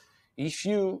 because if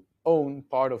you own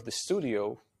part of the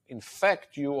studio, in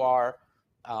fact, you are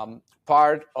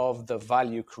part of the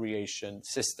value creation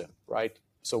system, right?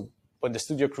 So when the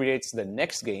studio creates the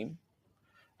next game,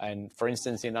 and for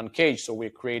instance, in Uncaged, so we're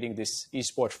creating this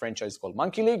esports franchise called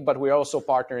Monkey League, but we're also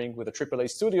partnering with a AAA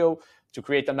studio to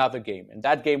create another game. And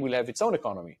that game will have its own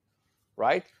economy,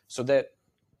 right? So there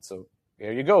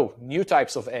you go, new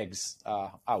types of eggs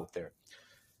out there.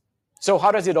 So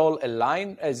how does it all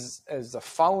align? As a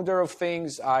founder of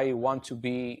things, I want to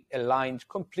be aligned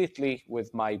completely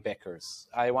with my backers.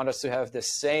 I want us to have the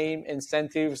same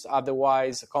incentives.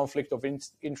 Otherwise, a conflict of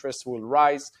interest will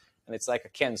rise, and it's like a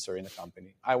cancer in a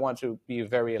company. I want to be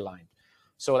very aligned.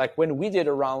 So like when we did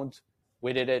a round,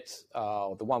 we did it,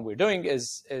 the one we're doing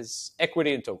is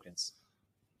equity and tokens.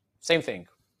 Same thing.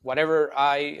 Whatever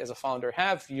I, as a founder,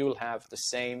 have, you'll have the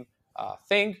same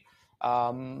thing.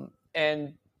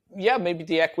 And yeah, maybe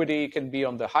the equity can be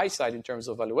on the high side in terms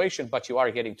of valuation, but you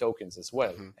are getting tokens as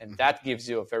well. And that gives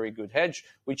you a very good hedge,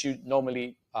 which you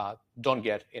normally don't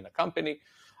get in a company.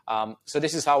 So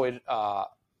this is how it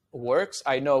works.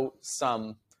 I know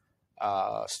some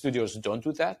studios don't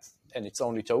do that, and it's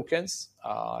only tokens.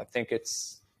 I think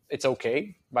it's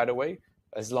okay, by the way,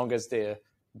 as long as the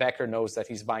backer knows that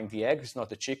he's buying the egg, it's not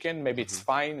the chicken. Maybe it's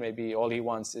fine. Maybe all he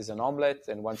wants is an omelet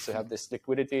and wants to have this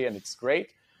liquidity, and it's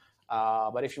great.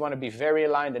 But if you want to be very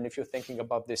aligned, and if you're thinking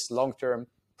about this long term,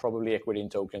 probably equity in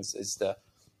tokens is the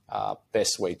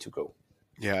best way to go.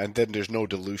 Yeah, and then there's no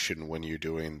dilution when you're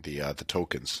doing the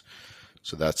tokens,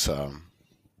 so that's also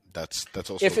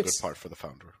a good part for the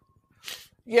founder.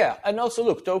 Yeah, and also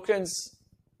look, tokens.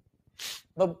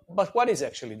 But what is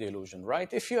actually the illusion,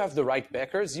 right? If you have the right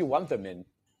backers, you want them in.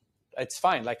 It's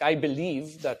fine. Like, I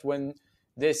believe that when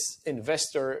this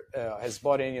investor has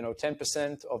bought in,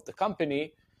 10% of the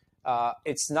company,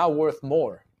 it's now worth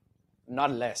more,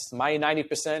 not less. My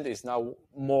 90% is now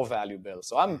more valuable.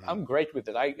 So I'm great with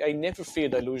it. I never fear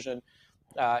dilution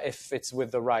if it's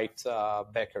with the right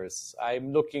backers.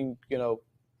 I'm looking,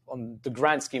 on the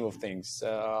grand scheme of things.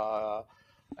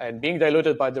 And being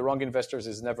diluted by the wrong investors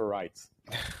is never right.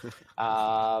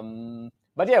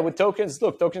 But yeah, with tokens,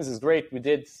 look, tokens is great. We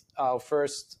did our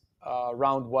first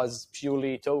round was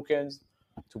purely tokens.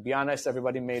 To be honest,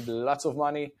 everybody made lots of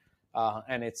money,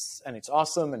 and it's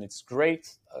awesome and it's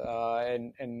great.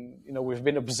 And we've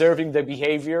been observing the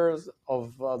behaviors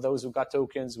of those who got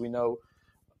tokens. We know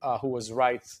who was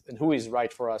right and who is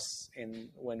right for us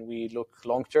when we look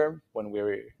long term, when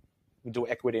we do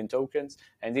equity in tokens,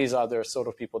 and these are the sort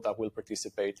of people that will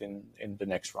participate in the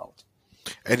next round.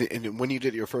 And when you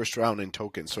did your first round in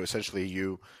tokens, so essentially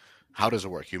how does it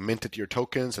work? You minted your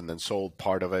tokens and then sold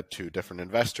part of it to different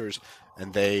investors,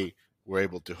 and they were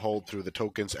able to hold through the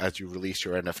tokens as you release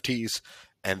your NFTs,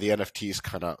 and the NFTs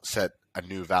kind of set a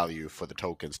new value for the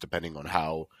tokens depending on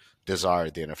how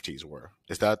desired the NFTs were.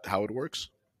 Is that how it works?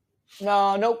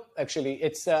 No, actually,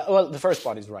 it's well, the first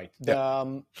part is right.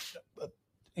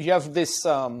 You have this.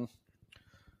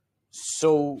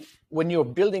 So when you're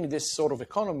building this sort of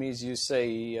economies, you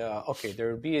say, okay,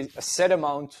 there will be a set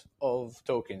amount of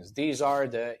tokens. These are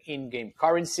the in-game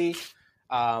currency.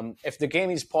 If the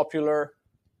game is popular,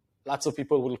 lots of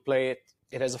people will play it.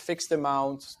 It has a fixed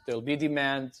amount. There'll be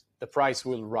demand. The price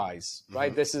will rise,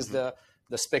 right? This is the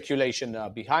speculation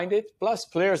behind it. Plus,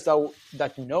 players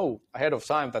that know ahead of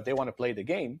time that they want to play the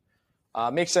game,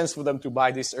 makes sense for them to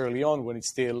buy this early on when it's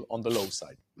still on the low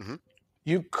side.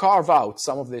 You carve out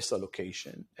some of this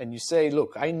allocation and you say,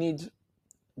 look, I need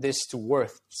this to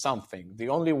worth something. The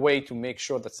only way to make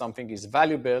sure that something is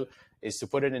valuable is to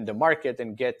put it in the market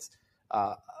and get,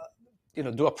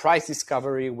 do a price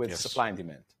discovery with supply and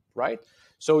demand, right?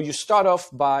 So you start off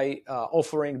by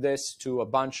offering this to a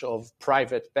bunch of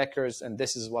private backers, and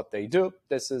this is what they do.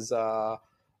 This is the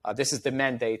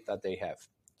mandate that they have.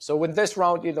 So with this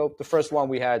round, the first one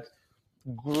we had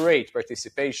great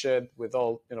participation with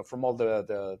all, from all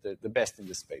the best in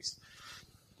the space.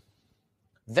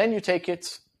 Then you take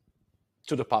it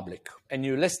to the public and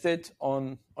you list it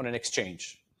on an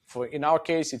exchange. In our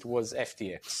case, it was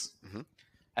FTX.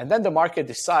 And then the market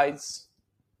decides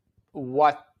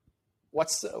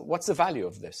what's the value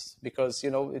of this, because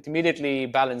it immediately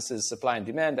balances supply and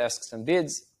demand, asks and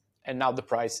bids, and now the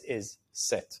price is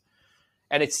set.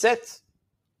 And it's set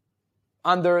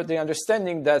under the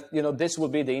understanding that this will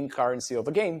be the in currency of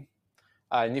a game,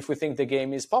 and if we think the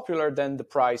game is popular, then the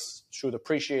price should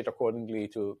appreciate accordingly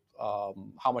to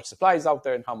how much supply is out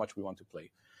there and how much we want to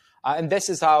play. And this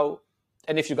is how,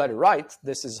 and if you got it right,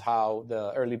 this is how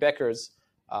the early backers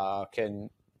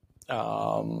can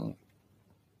turn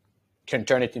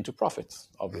it into profits,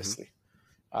 obviously.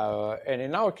 And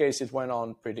in our case, it went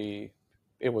on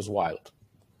it was wild.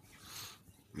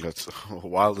 That's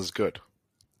wild is good.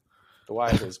 The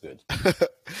wild is good.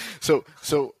 So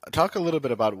talk a little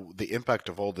bit about the impact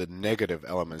of all the negative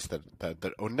elements that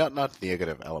or not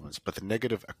negative elements, but the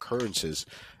negative occurrences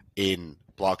in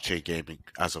blockchain gaming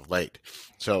as of late.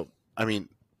 So, I mean,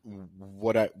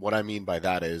 what I mean by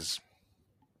that is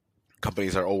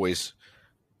companies are always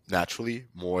naturally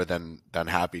more than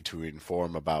happy to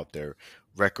inform about their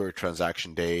record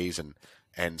transaction days,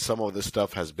 and some of this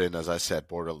stuff has been, as I said,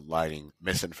 borderlining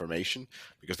misinformation,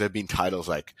 because there have been titles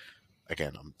like,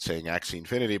 again, I'm saying Axie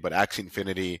Infinity, but Axie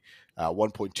Infinity,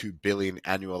 1.2 billion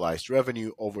annualized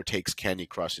revenue overtakes Candy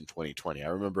Crush in 2020. I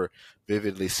remember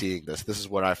vividly seeing this. This is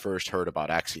when I first heard about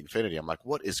Axie Infinity. I'm like,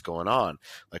 what is going on?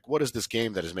 Like, what is this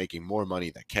game that is making more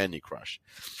money than Candy Crush?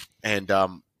 And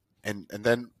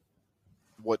then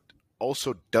what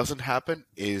also doesn't happen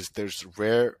is there's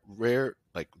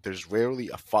there's rarely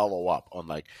a follow up on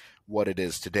like what it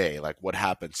is today, like what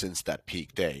happened since that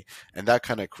peak day, and that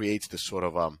kind of creates this sort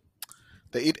of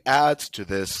it adds to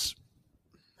this,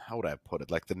 how would I put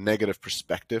it, like the negative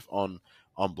perspective on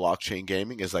blockchain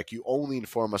gaming is like you only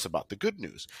inform us about the good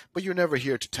news, but you're never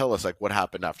here to tell us like what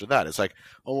happened after that. It's like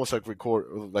almost like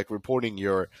reporting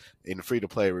your, in free to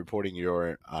play, reporting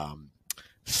your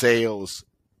sales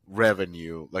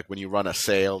revenue, like when you run a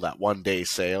sale, that 1 day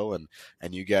sale, and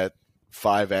you get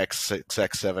 5x,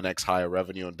 6x, 7x higher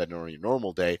revenue than on your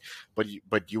normal day,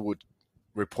 but you would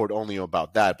report only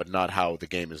about that, but not how the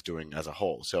game is doing as a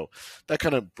whole. So that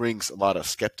kind of brings a lot of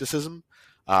skepticism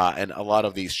and a lot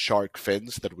of these shark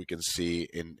fins that we can see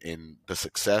in the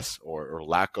success or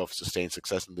lack of sustained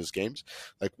success in these games.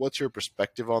 Like, what's your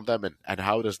perspective on them, and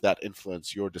how does that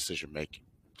influence your decision making?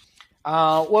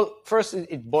 Well, first,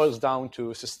 it boils down to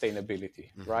sustainability,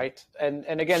 right? And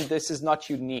again, this is not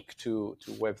unique to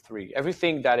Web3.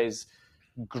 Everything that is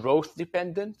growth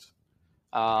dependent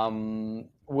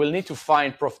will need to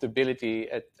find profitability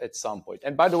at some point.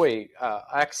 And by the way,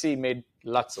 Axie made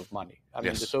lots of money. I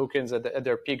mean, the tokens at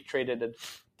their peak traded at,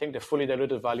 I think the fully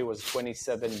diluted value was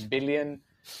 27 billion.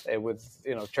 With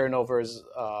turnovers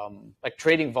like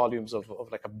trading volumes of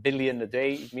like $1 billion a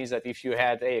day. It means that if you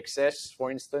had AXS, for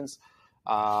instance,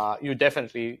 you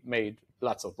definitely made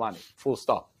lots of money. Full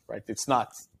stop. Right? It's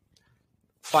not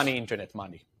funny internet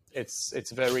money.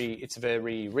 It's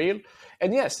very real.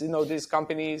 And yes, these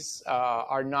companies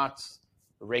are not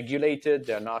regulated.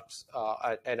 They're not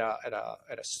at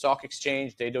a stock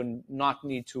exchange. They do not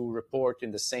need to report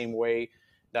in the same way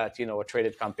that a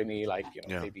traded company like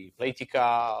maybe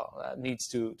Playtika needs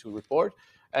to report,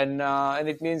 and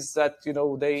it means that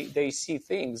they see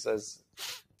things as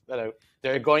that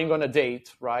they're going on a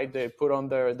date, right? They put on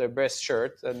their best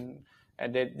shirt and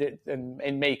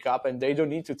makeup, and they don't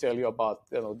need to tell you about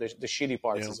the shitty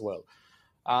parts as well.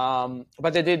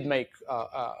 But they did make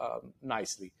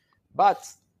nicely. But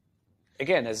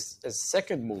again, as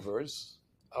second movers,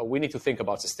 we need to think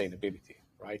about sustainability,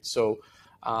 right? So.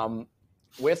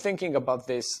 We're thinking about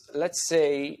this, let's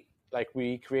say, like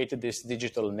we created this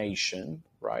digital nation,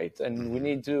 right? And we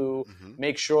need to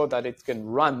make sure that it can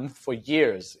run for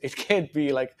years. It can't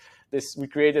be like this, we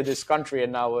created this country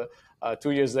and now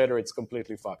 2 years later it's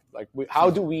completely fucked. Like, how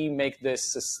do we make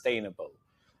this sustainable?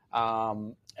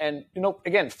 And,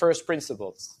 again, first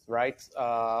principles, right?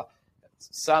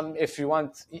 If you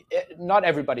want, not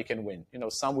everybody can win.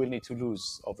 Some will need to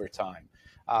lose over time.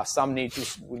 Some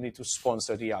will need to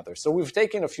sponsor the others. So we've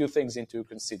taken a few things into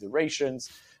considerations.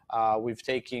 We've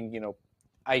taken,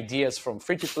 ideas from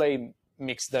free-to-play,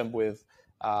 mixed them with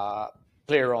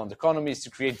player-owned economies to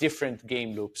create different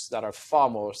game loops that are far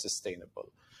more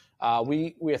sustainable.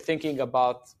 We are thinking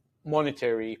about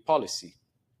monetary policy,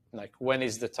 like when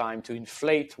is the time to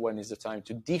inflate, when is the time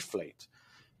to deflate.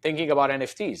 Thinking about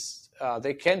NFTs,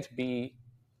 they can't be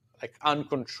like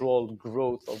uncontrolled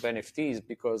growth of NFTs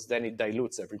because then it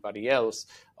dilutes everybody else.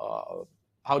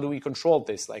 How do we control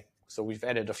this? So we've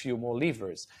added a few more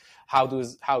levers. How do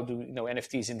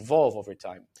NFTs evolve over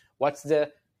time? What's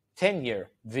the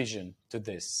 10-year vision to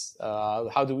this?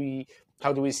 How do we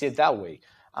see it that way?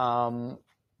 And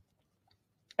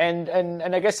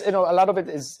I guess a lot of it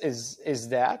is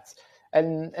that,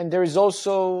 and there is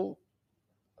also.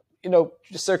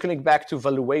 Just circling back to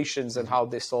valuations and how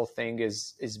this whole thing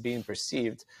is being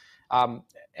perceived. And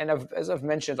as I've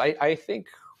mentioned, I think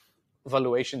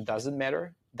valuation doesn't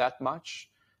matter that much.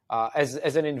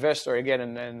 As an investor,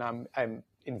 again, and I'm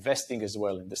investing as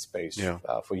well in this space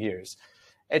for years.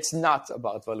 It's not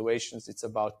about valuations. It's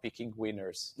about picking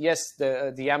winners. Yes,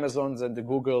 the Amazons and the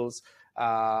Googles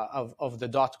of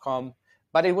the .com,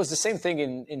 but it was the same thing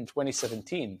in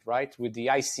 2017, right? With the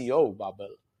ICO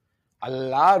bubble. A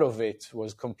lot of it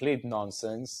was complete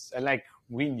nonsense. And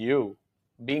we knew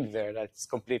being there, that's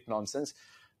complete nonsense.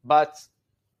 But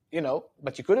you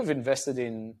could have invested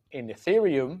in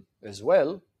Ethereum as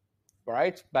well,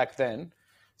 right? Back then.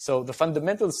 So the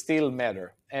fundamentals still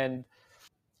matter. And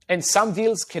some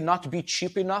deals cannot be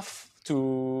cheap enough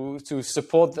to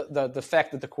support the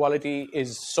fact that the quality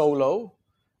is so low.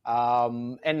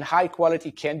 And high quality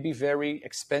can be very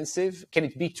expensive. Can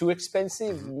it be too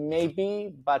expensive?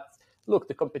 Maybe, but look,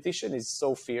 the competition is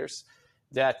so fierce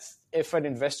that if an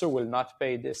investor will not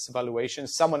pay this valuation,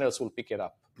 someone else will pick it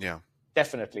up. Yeah,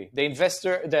 definitely. The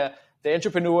investor, the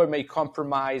entrepreneur may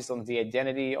compromise on the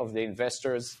identity of the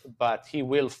investors, but he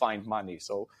will find money.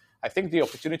 So I think the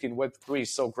opportunity in Web3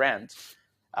 is so grand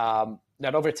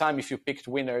that over time, if you picked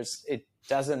winners, it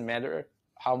doesn't matter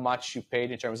how much you paid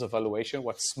in terms of valuation.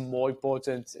 What's more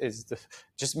important is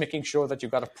just making sure that you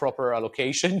got a proper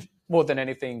allocation more than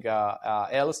anything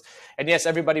else. And yes,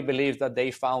 everybody believes that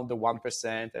they found the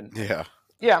 1%. And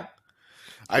yeah.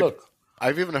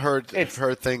 I've even heard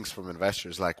things from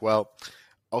investors like, well,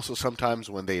 also sometimes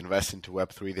when they invest into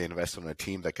Web3, they invest on a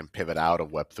team that can pivot out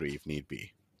of Web3 if need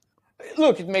be.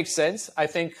 Look, it makes sense. I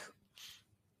think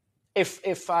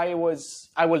if I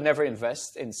will never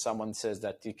invest in someone says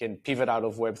that you can pivot out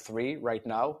of Web3 right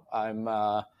now.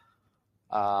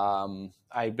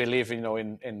 I believe,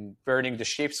 in burning the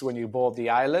ships when you board the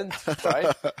island,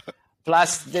 right?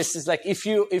 Plus, this is like if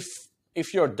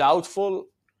you're doubtful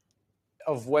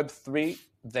of Web3,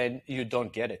 then you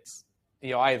don't get it.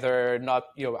 You're either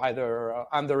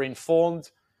underinformed,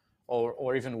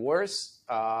 or even worse,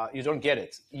 you don't get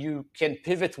it. You can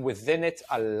pivot within it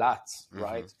a lot,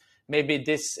 right? Mm-hmm. Maybe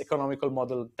this economical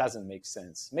model doesn't make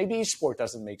sense. Maybe eSport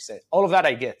doesn't make sense. All of that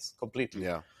I get completely.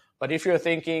 Yeah. But if you're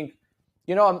thinking,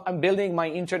 I'm building my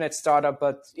internet startup,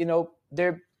 but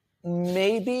there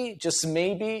maybe, just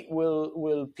maybe,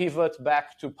 will pivot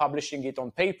back to publishing it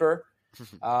on paper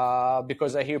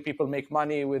because I hear people make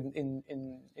money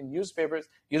in newspapers.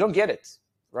 You don't get it,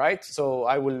 right? So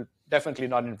I will definitely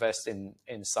not invest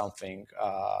in something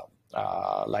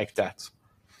like that.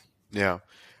 Yeah.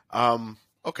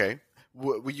 Okay.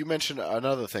 You mentioned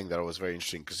another thing that was very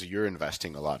interesting because you're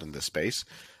investing a lot in this space.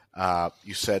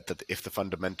 You said that if the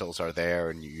fundamentals are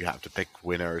there and you have to pick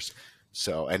winners,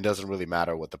 and it doesn't really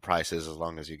matter what the price is as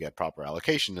long as you get proper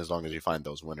allocation, as long as you find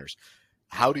those winners.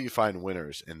 How do you find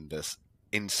winners in this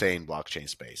insane blockchain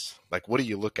space? Like, what do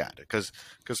you look at? Because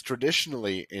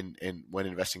traditionally when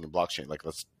investing in blockchain, like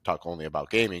let's talk only about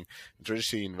gaming,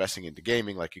 traditionally investing into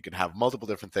gaming, like you can have multiple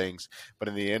different things, but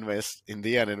in the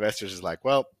end, investors is like,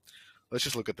 well, let's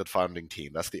just look at the founding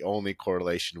team. That's the only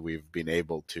correlation we've been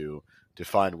able to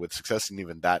find with success, and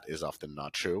even that is often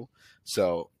not true.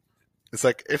 So it's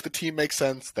like, if the team makes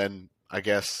sense, then I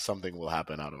guess something will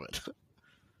happen out of it.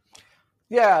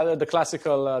 Yeah, the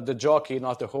classical, the jockey,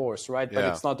 not the horse, right? But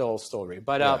Yeah. it's not the whole story.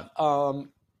 But I'll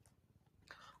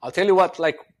tell you what,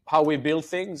 like how we build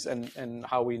things and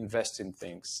how we invest in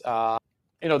things.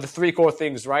 The three core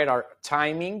things, right, are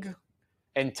timing.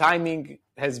 And timing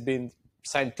has been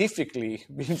scientifically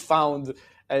been found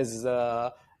as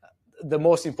the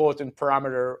most important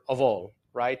parameter of all,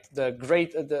 right?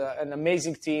 An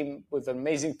amazing team with an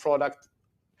amazing product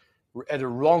at the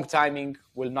wrong timing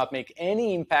will not make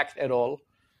any impact at all.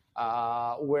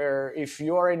 Where if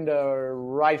you're in the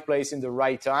right place in the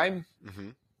right time,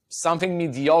 something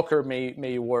mediocre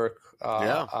may work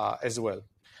as well.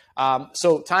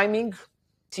 So timing,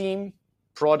 team,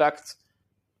 product,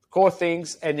 core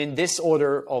things, and in this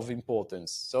order of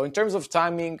importance. So in terms of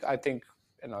timing, I think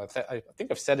I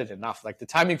think I've said it enough. Like the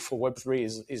timing for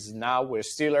Web3 is now. We're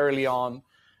still early on.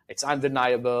 It's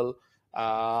undeniable.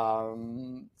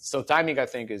 So timing, I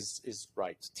think, is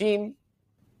right. Team,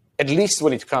 at least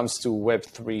when it comes to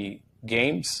Web3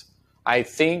 games, I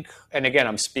think, and again,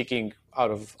 I'm speaking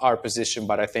out of our position,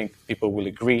 but I think people will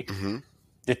agree,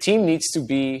 the team needs to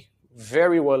be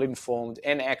very well informed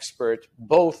and expert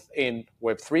both in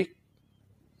Web3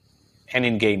 and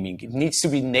in gaming. It needs to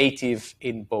be native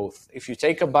in both. If you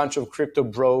take a bunch of crypto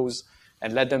bros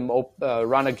and let them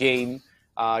run a game,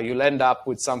 you'll end up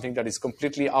with something that is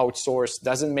completely outsourced,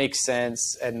 doesn't make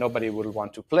sense, and nobody will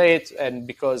want to play it.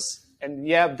 And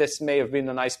yeah, this may have been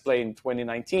a nice play in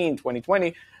 2019,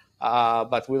 2020,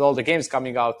 but with all the games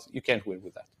coming out, you can't win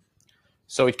with that.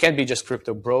 So it can't be just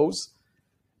crypto bros.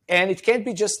 And it can't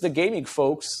be just the gaming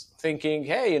folks thinking,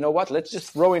 hey, you know what, let's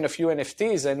just throw in a few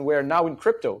NFTs and we're now in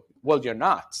crypto. Well, you're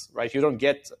not, right? You don't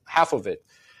get half of it.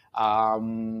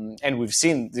 And we've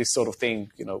seen this sort of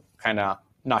thing, kind of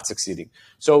not succeeding.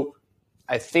 So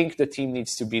I think the team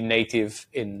needs to be native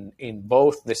in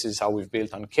both. This is how we've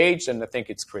built Uncaged, and I think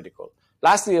it's critical.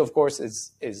 Lastly, of course,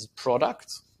 is product,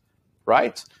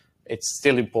 right? It's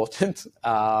still important.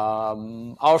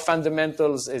 Our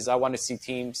fundamentals is I want to see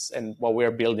teams, and what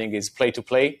we're building is play to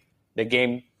play. The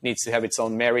game needs to have its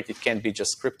own merit. It can't be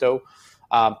just crypto.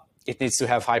 It needs to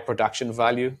have high production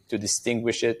value to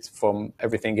distinguish it from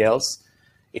everything else.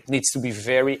 It needs to be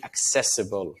very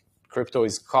accessible. Crypto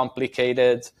is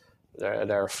complicated.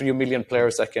 There are a few million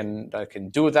players that can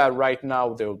do that right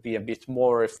now. There will be a bit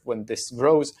more when this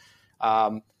grows.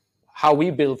 How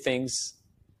we build things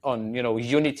on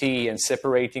Unity and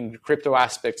separating crypto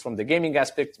aspects from the gaming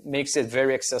aspect makes it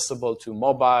very accessible to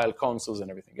mobile consoles and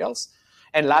everything else.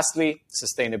 And lastly,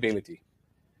 sustainability.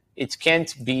 It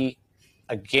can't be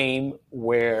a game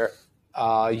where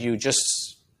you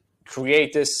just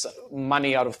create this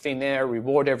money out of thin air,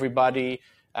 reward everybody,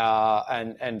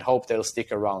 and hope they'll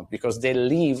stick around, because they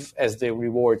leave as the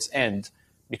rewards end,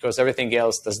 because everything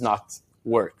else does not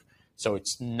work. So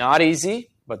it's not easy,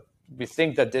 but we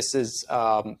think that this is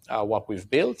what we've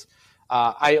built.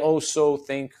 I also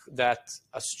think that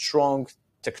a strong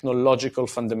technological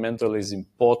fundamental is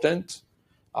important.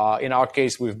 In our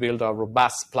case, we've built a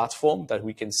robust platform that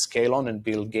we can scale on and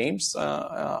build games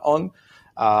on.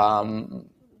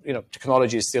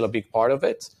 Technology is still a big part of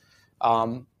it.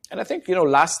 And I think,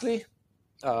 lastly,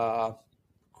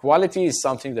 quality is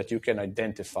something that you can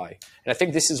identify. And I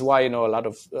think this is why, a lot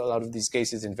of these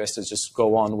cases, investors just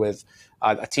go on with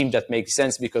a team that makes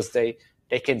sense, because they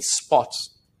can spot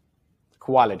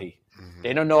quality. Mm-hmm.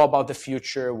 They don't know about the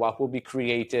future, what will be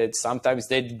created. Sometimes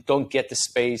they don't get the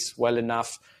space well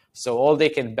enough. So all they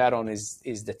can bet on is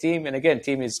the team. And again,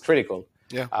 team is critical.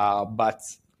 Yeah. But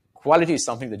quality is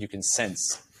something that you can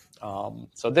sense.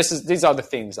 So these are the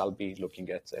things I'll be looking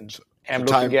at and am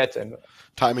looking at. And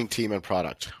timing, team, and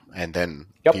product, and then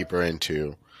Yep. deeper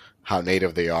into how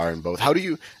native they are in both. How do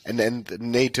you, and then the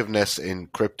nativeness in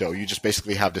crypto, you just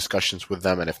basically have discussions with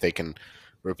them, and if they can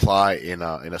reply in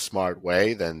a smart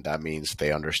way, then that means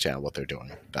they understand what they're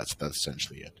doing. That's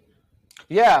essentially it.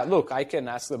 Yeah, look, I can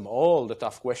ask them all the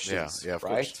tough questions, Yeah, of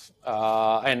right? course.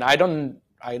 And I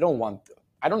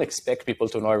don't expect people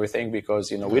to know everything,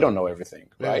 because we don't know everything,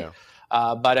 right?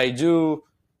 Yeah. But I do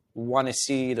want to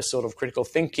see the sort of critical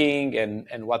thinking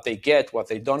and what they get, what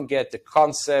they don't get, the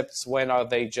concepts. When are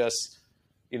they just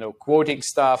quoting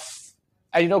stuff?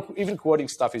 And even quoting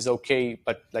stuff is okay,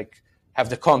 but like have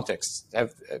the context,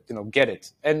 get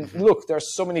it. And look,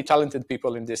 there's so many talented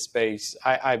people in this space.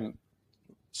 I'm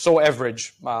so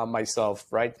average myself,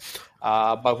 right?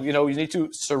 But you need to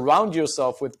surround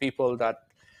yourself with people that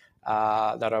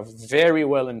are very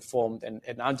well informed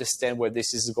and understand where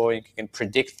this is going, can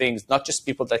predict things, not just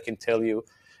people that can tell you,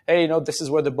 hey, this is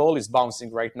where the ball is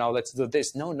bouncing right now, let's do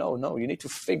this. No. You need to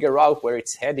figure out where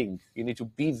it's heading. You need to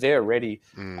be there ready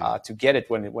to get it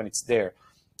when it's there.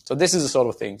 So this is the sort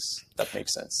of things that make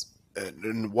sense.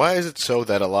 And why is it so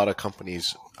that a lot of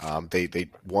companies, they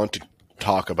want to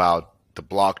talk about the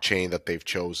blockchain that they've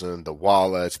chosen, the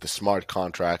wallets, the smart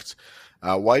contracts?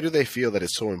 Why do they feel that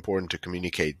it's so important to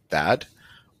communicate that?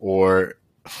 Or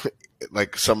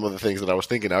like some of the things that I was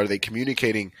thinking, are they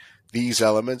communicating these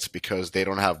elements because they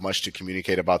don't have much to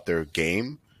communicate about their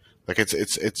game? Like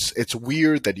it's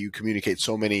weird that you communicate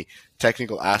so many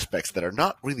technical aspects that are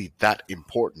not really that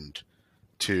important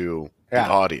to the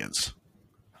audience.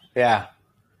 Yeah.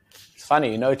 It's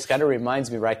funny, it kind of reminds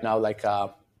me right now, like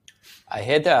I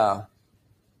had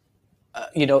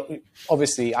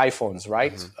obviously iPhones,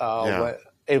 right? Mm-hmm.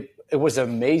 It was an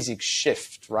amazing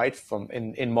shift, right, from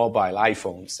in mobile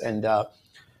iPhones. And,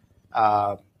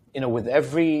 with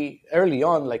early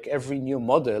on, like every new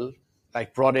model,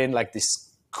 like brought in like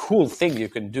this cool thing you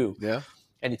can do. Yeah.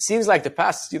 And it seems like the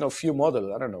past, few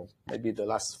models, I don't know, maybe the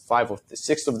last 5 or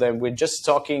 6 of them, we're just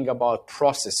talking about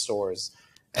processors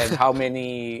and how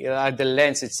many, the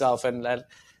lens itself. And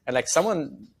like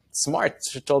someone smart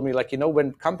told me, like,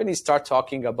 when companies start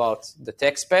talking about the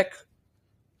tech spec,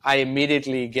 I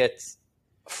immediately get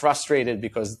frustrated,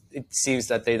 because it seems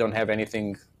that they don't have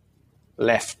anything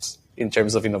left in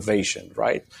terms of innovation,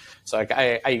 right? So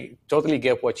I totally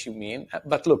get what you mean.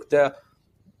 But look,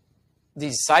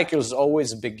 these cycles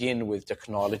always begin with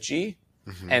technology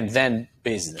and then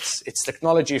business. It's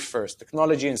technology first.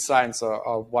 Technology and science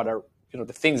are what are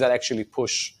the things that actually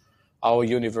push our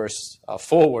universe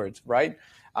forward, right?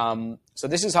 So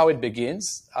this is how it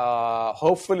begins.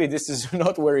 Hopefully, this is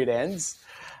not where it ends.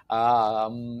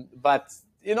 But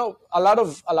a lot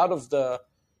of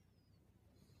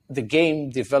the game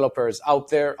developers out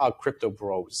there are crypto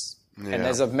bros. Yeah. And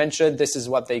as I've mentioned, this is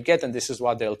what they get, and this is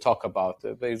what they'll talk about,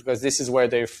 because this is where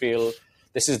they feel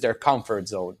this is their comfort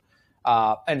zone.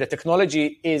 And the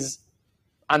technology is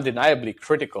undeniably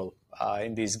critical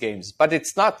in these games, but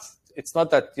it's not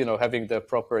that having the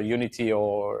proper Unity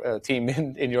or team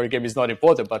in your game is not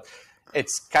important, but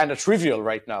it's kind of trivial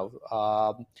right now.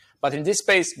 But in this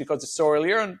space, because it's so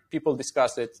early on, people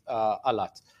discuss it a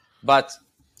lot. But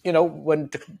when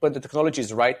the technology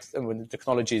is right and when the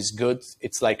technology is good,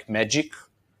 it's like magic.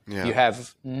 Yeah. You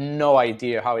have no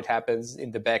idea how it happens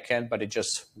in the back end, but it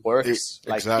just works.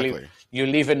 Exactly. You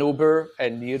leave an Uber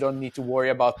and you don't need to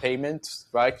worry about payment,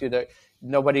 right?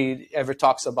 Nobody ever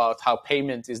talks about how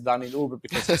payment is done in Uber,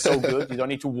 because it's so good. You don't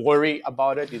need to worry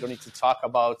about it. You don't need to talk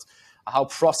about how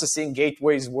processing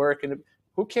gateways work. And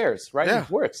who cares, right? Yeah. It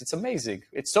works. It's amazing.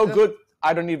 It's so good.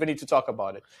 I don't even need to talk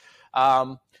about it.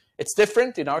 It's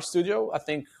different in our studio. I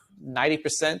think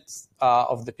 90%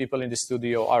 of the people in the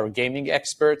studio are gaming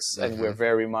experts, and we're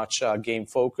very much game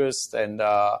focused. And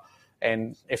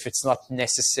if it's not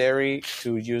necessary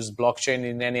to use blockchain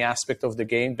in any aspect of the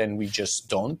game, then we just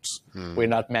don't. We're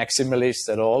not maximalists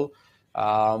at all.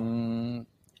 And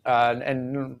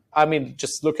I mean,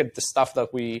 just look at the stuff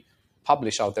that we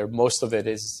publish out there. Most of it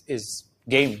is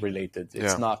game related.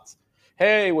 It's not,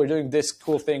 hey, we're doing this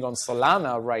cool thing on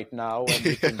Solana right now, and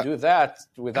you can do that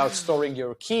without storing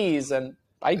your keys. And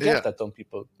I get that most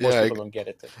people don't get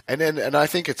it. And I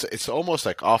think it's almost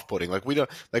like off-putting. Like we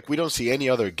don't see any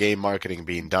other game marketing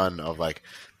being done of like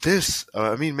this.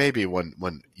 I mean, maybe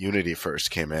when Unity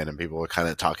first came in and people were kind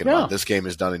of talking about this game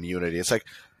is done in Unity. It's like,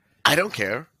 I don't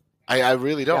care. I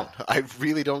really don't. Yeah. I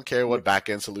really don't care what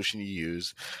backend solution you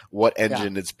use, what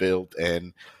engine it's built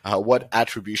in, what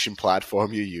attribution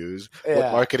platform you use,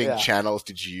 what marketing channels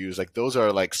did you use. Like those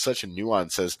are like such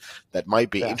nuances that might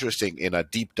be interesting in a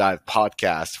deep dive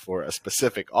podcast for a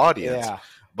specific audience. Yeah.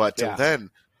 But till then,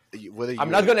 whether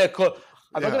I'm not gonna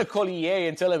call EA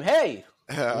and tell them, hey,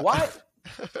 what?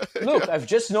 Look, I've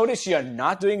just noticed you're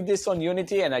not doing this on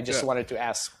Unity, and I just wanted to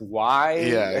ask why.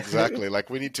 Yeah, exactly. Like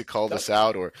we need to call this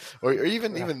out, or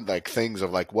even like things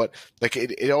of like what, like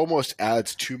it almost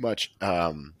adds too much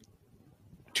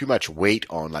weight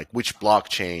on like which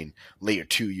blockchain layer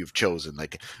 2 you've chosen.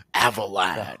 Like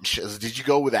Avalanche. Did you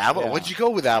go with Avalanche? What did you go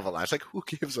with Avalanche? Like who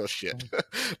gives a shit?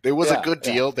 There was a good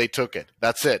deal. They took it.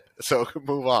 That's it. So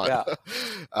move on.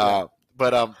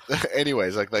 But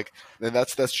anyways, like and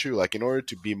that's true. Like in order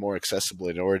to be more accessible,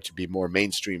 in order to be more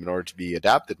mainstream, in order to be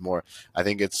adapted more, I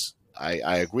think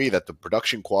I agree that the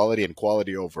production quality and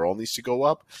quality overall needs to go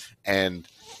up. And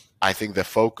I think the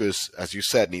focus, as you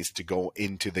said, needs to go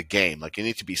into the game. Like you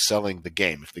need to be selling the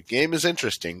game. If the game is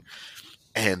interesting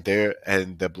and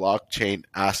the blockchain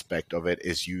aspect of it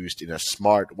is used in a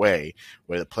smart way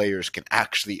where the players can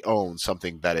actually own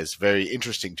something that is very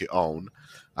interesting to own,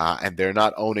 and they're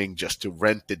not owning just to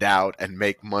rent it out and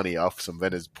make money off some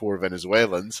poor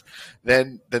Venezuelans,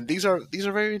 then these are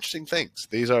very interesting things.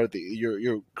 These are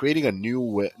you're creating a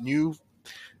new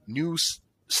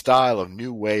style of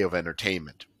new way of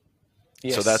entertainment.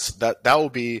 Yes. So that's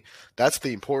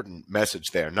the important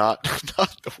message there, not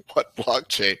what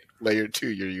blockchain layer 2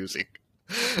 you're using.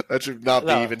 That should not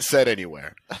be even said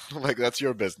anywhere. Like that's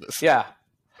your business. Yeah.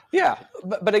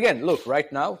 But again, look,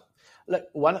 right now, like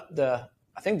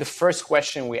I think the first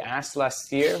question we asked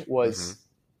last year was,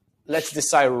 let's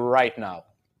decide right now,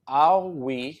 are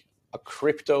we a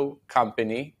crypto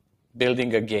company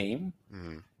building a game,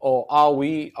 or are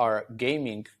we a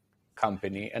gaming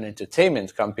company, an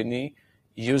entertainment company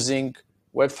using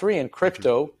Web3 and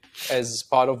crypto as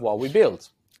part of what we build?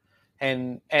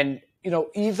 And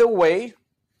either way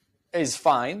is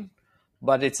fine,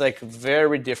 but it's like a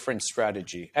very different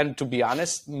strategy. And to be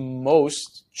honest,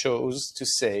 most chose to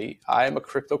say, I am a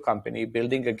crypto company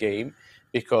building a game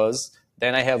because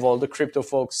then I have all the crypto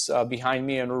folks behind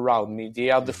me and around me. They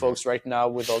are the folks right now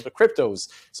with all the cryptos.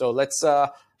 So let's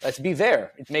be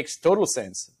there. It makes total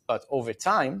sense. But over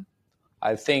time,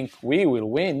 I think we will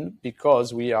win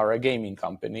because we are a gaming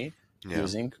company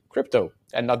using crypto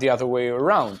and not the other way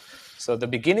around. So the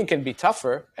beginning can be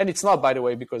tougher, and it's not, by the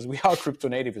way, because we are crypto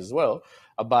native as well,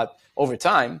 but over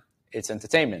time, it's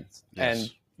entertainment. Yes.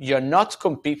 And you're not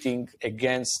competing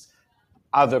against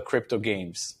other crypto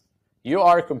games. You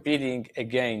are competing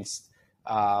against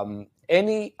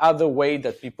any other way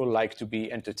that people like to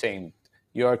be entertained.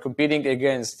 You are competing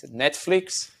against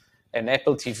Netflix and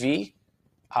Apple TV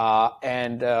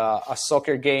and a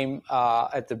soccer game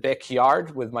at the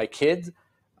backyard with my kid,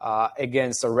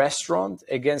 against a restaurant,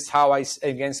 against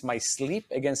my sleep,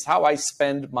 against how I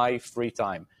spend my free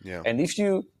time. Yeah. And if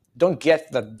you don't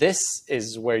get that this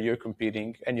is where you're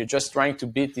competing and you're just trying to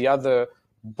beat the other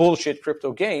bullshit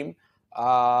crypto game,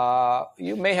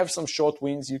 you may have some short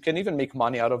wins. You can even make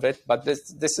money out of it, but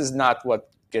this is not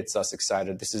what gets us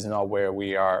excited. This is not where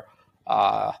we are.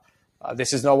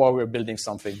 This is not why we're building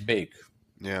something big.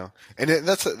 Yeah, and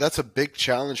that's a big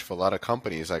challenge for a lot of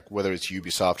companies, like whether it's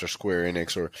Ubisoft or Square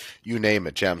Enix or you name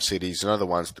it, Jam Cities and other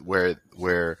ones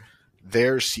where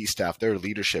their C-staff, their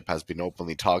leadership has been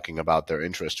openly talking about their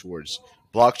interest towards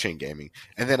blockchain gaming,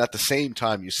 and then at the same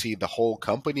time you see the whole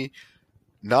company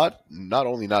not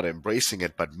only not embracing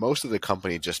it, but most of the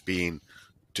company just being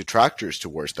detractors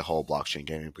towards the whole blockchain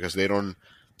gaming because they don't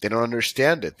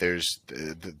understand it.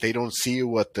 They don't see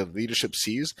what the leadership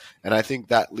sees, and I think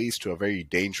that leads to a very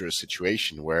dangerous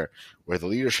situation where the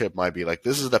leadership might be like,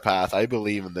 "This is the path. I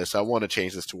believe in this. I want to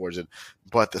change this towards it,"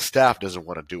 but the staff doesn't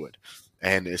want to do it.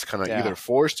 and it's kind of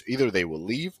either they will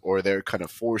leave or they're kind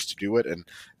of forced to do it, and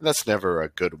that's never a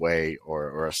good way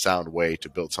or a sound way to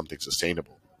build something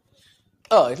sustainable.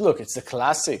 Oh, look, it's the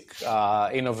classic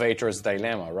innovator's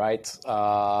dilemma, right?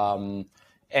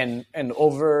 And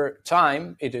over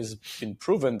time, it has been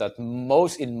proven that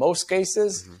in most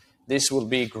cases, this will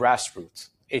be grassroots.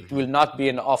 It will not be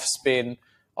an offspin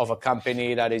of a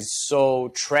company that is so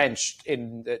trenched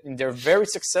in their very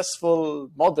successful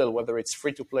model, whether it's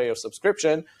free-to-play or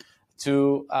subscription,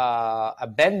 to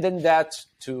abandon that.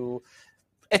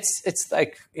 It's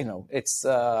like,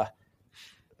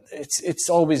 it's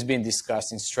always been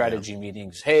discussed in strategy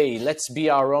meetings. Hey, let's be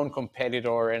our own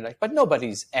competitor, but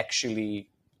nobody's actually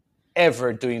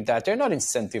ever doing that. They're not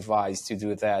incentivized to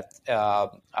do that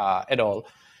at all.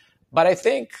 But I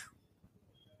think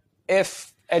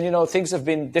things have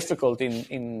been difficult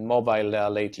in mobile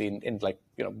lately in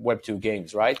Web 2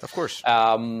 games, right? Of course.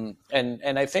 And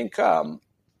I think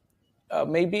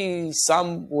maybe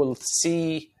some will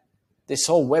see this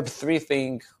whole Web 3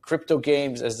 thing, crypto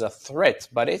games, as a threat,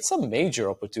 but it's a major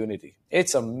opportunity.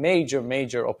 It's a major,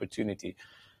 major opportunity.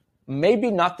 Maybe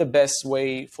not the best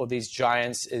way for these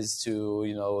giants is to,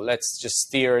 let's just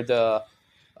steer the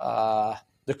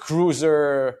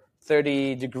cruiser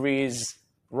 30 degrees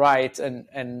right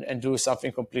and do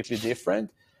something completely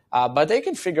different. But they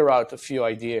can figure out a few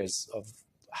ideas of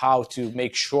how to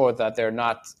make sure that they're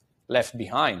not left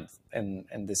behind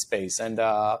in this space. And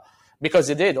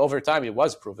because over time, it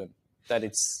was proven that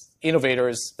it's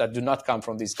innovators that do not come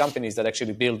from these companies that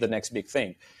actually build the next big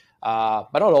thing.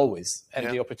 But not always.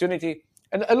 And the opportunity,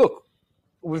 and look,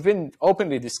 we've been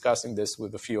openly discussing this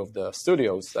with a few of the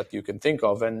studios that you can think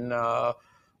of. And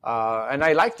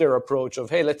I like their approach of,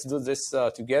 hey, let's do this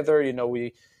together.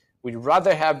 We'd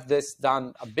rather have this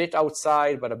done a bit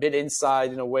outside, but a bit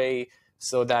inside in a way,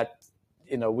 so that,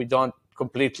 we don't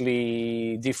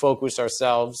completely defocus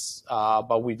ourselves,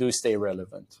 but we do stay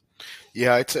relevant.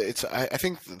 Yeah, I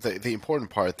think the important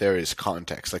part there is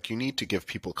context. Like, you need to give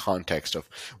people context of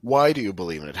why do you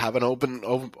believe in it. Have an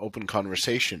open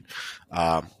conversation.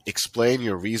 Explain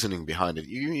your reasoning behind it.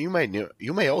 You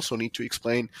may also need to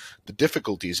explain the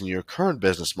difficulties in your current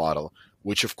business model,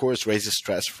 which of course raises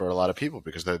stress for a lot of people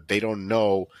because they don't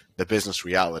know the business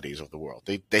realities of the world.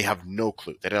 They have no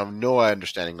clue. They have no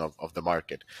understanding of the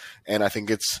market. And I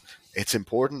think it's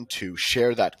important to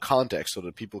share that context so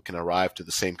that people can arrive to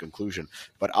the same conclusion.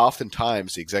 But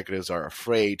oftentimes the executives are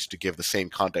afraid to give the same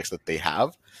context that they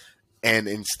have, and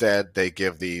instead they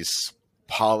give these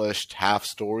polished half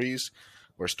stories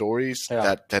or stories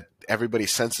that everybody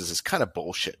senses is kind of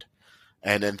bullshit.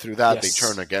 And then through that, they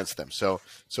turn against them. So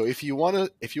if you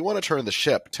want to turn the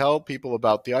ship, tell people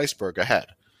about the iceberg ahead.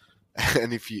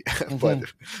 And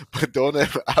but don't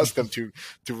ever ask them to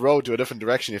row to a different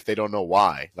direction if they don't know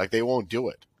why. Like, they won't do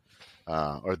it,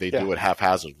 or they do it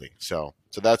haphazardly. So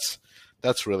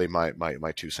that's really my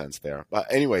 2 cents there.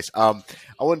 But anyways, I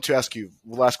wanted to ask you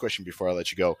last question before I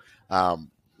let you go.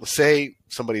 Let's say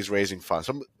somebody's raising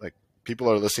funds. People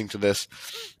are listening to this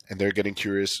and they're getting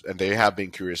curious, and they have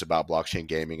been curious about blockchain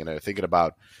gaming, and they're thinking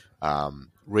about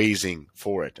raising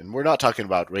for it. And we're not talking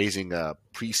about raising a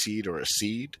pre-seed or a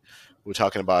seed. We're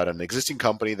talking about an existing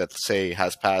company that, say,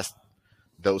 has passed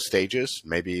those stages,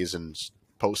 maybe is in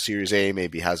post-Series A,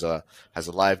 maybe has a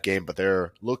live game, but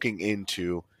they're looking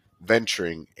into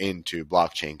venturing into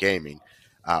blockchain gaming.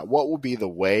 What would be the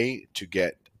way to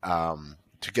get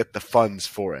the funds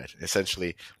for it?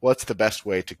 Essentially, what's the best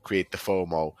way to create the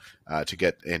FOMO to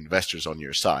get investors on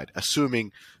your side?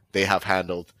 Assuming they have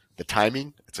handled the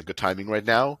timing. It's a good timing right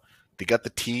now. They got the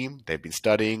team. They've been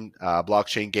studying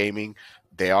blockchain gaming.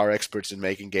 They are experts in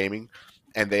making gaming,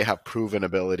 and they have proven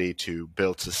ability to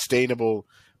build sustainable,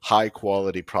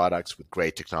 high-quality products with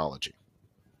great technology.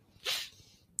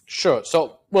 Sure.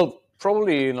 So,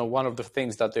 probably, one of the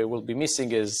things that they will be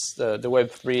missing is the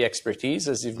Web3 expertise,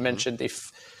 as you've mentioned.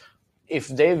 If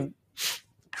they've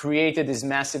created this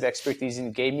massive expertise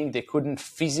in gaming, they couldn't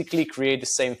physically create the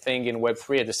same thing in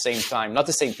Web3 at the same time. Not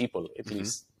the same people, at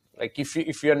least. Like,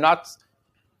 if you're not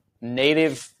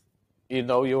native, you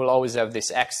will always have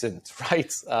this accent,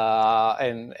 right?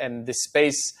 And this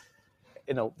space,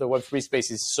 the Web3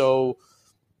 space is so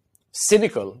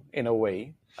cynical in a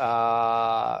way.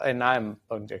 And I'm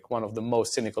like one of the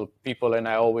most cynical people, and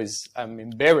I'm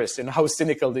embarrassed in how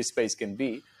cynical this space can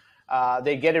be.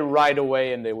 They get it right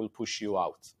away, and they will push you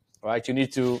out, right? You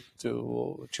need to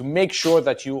make sure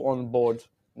that you onboard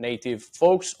native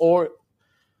folks, or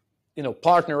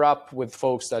partner up with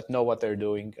folks that know what they're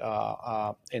doing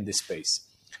in this space.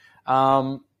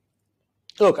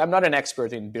 Look, I'm not an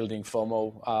expert in building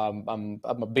FOMO. I'm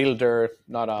a builder,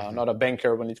 not a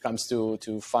banker when it comes to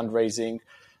fundraising.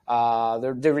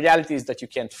 The reality is that you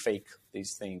can't fake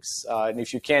these things, and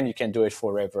if you can do it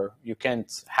forever. You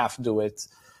can't half do it.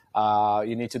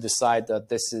 You need to decide that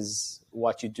this is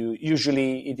what you do.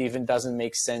 Usually, it even doesn't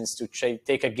make sense to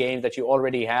take a game that you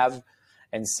already have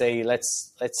and say,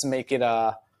 let's make it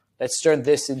let's turn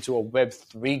this into a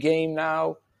Web3 game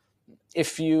now.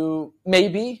 If you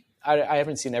maybe. I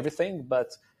haven't seen everything, but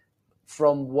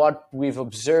from what we've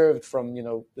observed from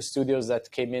the studios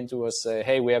that came into us,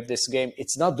 hey, we have this game.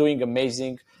 It's not doing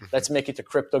amazing. Let's make it a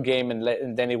crypto game,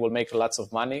 and then it will make lots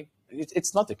of money.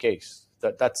 It's not the case.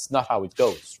 That's not how it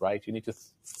goes, right? You need to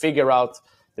figure out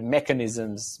the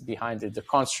mechanisms behind it, the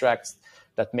constructs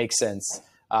that make sense.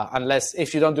 Unless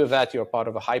if you don't do that, you're part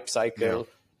of a hype cycle. Yeah.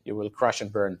 You will crash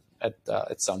and burn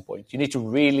at some point. You need to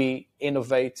really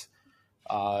innovate.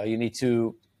 You need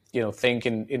to think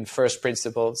in first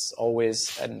principles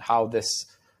always, and how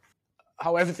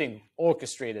everything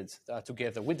orchestrated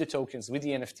together with the tokens, with the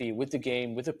NFT, with the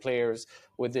game, with the players,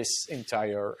 with this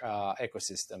entire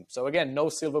ecosystem. So again, no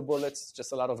silver bullets,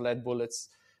 just a lot of lead bullets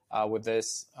with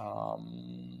this.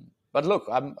 But look,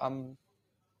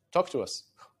 talk to us.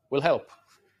 We'll help.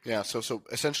 Yeah. So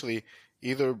essentially,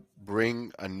 either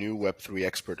bring a new Web3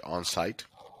 expert on site,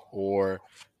 or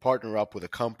partner up with a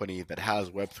company that has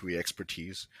Web3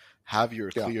 expertise, have your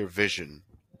clear vision,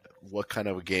 what kind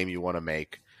of a game you want to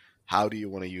make, how do you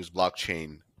want to use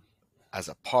blockchain as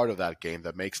a part of that game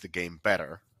that makes the game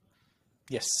better.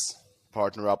 Yes.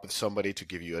 Partner up with somebody to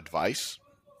give you advice,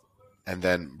 and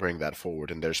then bring that forward.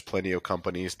 And there's plenty of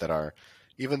companies that are,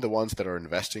 even the ones that are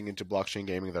investing into blockchain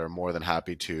gaming, that are more than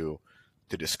happy to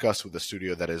discuss with the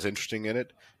studio that is interested in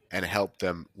it and help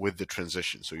them with the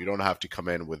transition. So you don't have to come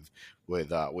in with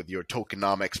your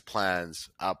tokenomics plans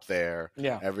up there.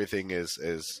 Yeah. Everything is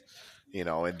in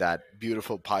that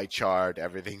beautiful pie chart.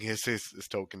 Everything is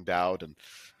tokened out,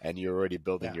 and you're already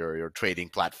building your trading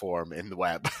platform in the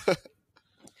web.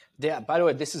 Yeah. By the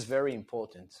way, this is very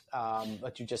important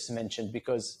what you just mentioned,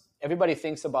 because everybody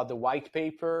thinks about the white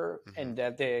paper, and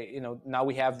that now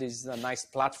we have these nice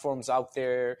platforms out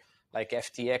there like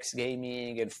FTX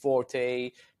Gaming and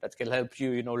Forte that can help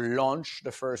you, launch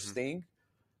the first thing.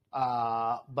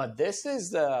 But this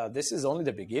is only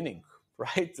the beginning,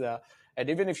 right? And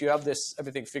even if you have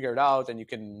everything figured out, and you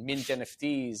can mint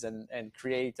NFTs and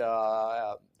create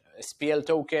SPL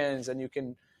tokens,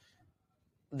 and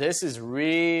this is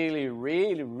really,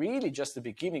 really, really just the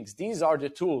beginnings. These are the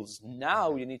tools.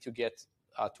 Now you need to get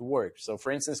to work. So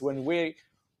for instance, when we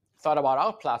thought about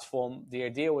our platform, the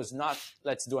idea was not,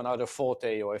 let's do another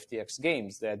Forte or FTX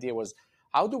games. The idea was,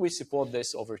 how do we support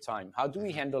this over time? How do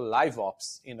we handle live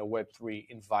ops in a Web3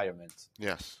 environment?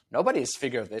 Yes. Nobody has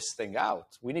figured this thing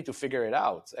out. We need to figure it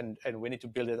out, and we need to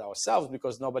build it ourselves,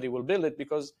 because nobody will build it,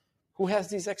 because who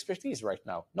has this expertise right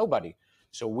now? Nobody.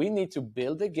 So we need to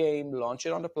build a game, launch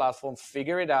it on the platform,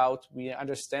 figure it out. We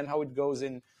understand how it goes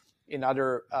in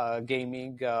other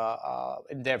gaming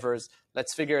endeavors.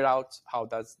 Let's figure it out. How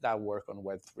does that work on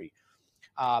Web3?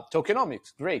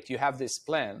 Tokenomics, great. You have this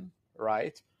plan,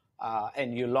 right?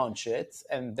 And you launch it,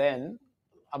 and then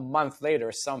a month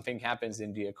later, something happens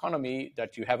in the economy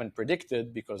that you haven't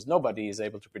predicted, because nobody is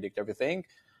able to predict everything.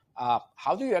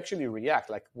 How do you actually react?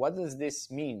 Like, what does this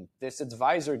mean? This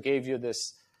advisor gave you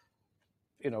this,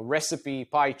 recipe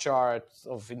pie chart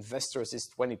of investors is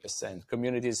 20%,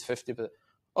 community is 50%.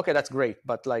 Okay, that's great,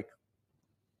 but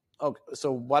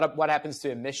so what happens to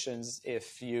emissions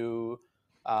if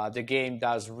the game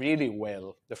does really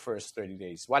well the first 30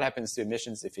 days? What happens to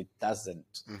emissions if it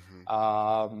doesn't?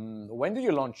 When do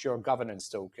you launch your governance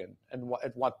token, and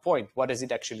at what point? What does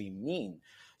it actually mean?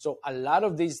 So a lot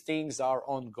of these things are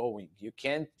ongoing. You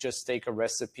can't just take a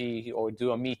recipe or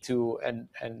do a Me Too,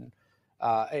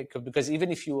 because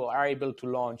even if you are able to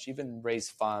launch, even raise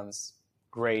funds,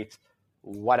 great.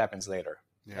 What happens later?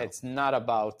 Yeah. It's not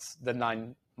about the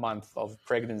 9 months of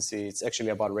pregnancy. It's actually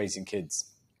about raising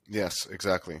kids. Yes,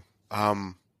 exactly.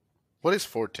 What is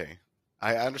Forte?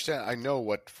 I understand. I know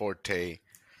what Forte.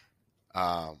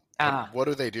 What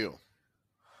do they do?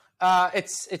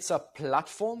 It's a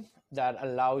platform that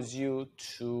allows you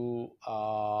to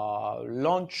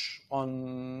launch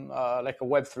on like a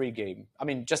Web3 game. I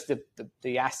mean, just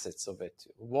the assets of it.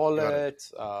 Wallet.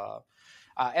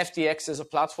 FTX is a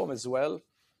platform as well.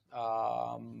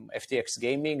 FTX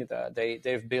Gaming,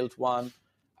 they've built one.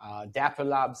 Dapper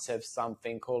Labs have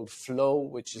something called Flow,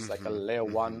 which is like a layer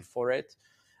one for it.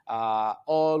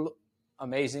 All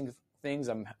amazing things.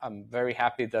 I'm very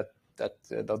happy that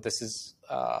this is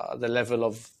the level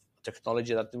of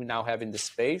technology that we now have in the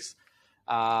space.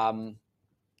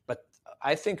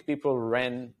 I think people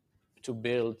ran to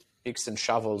build picks and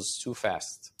shovels too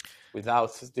fast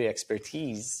without the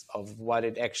expertise of what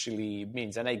it actually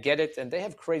means. And I get it, and they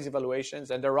have crazy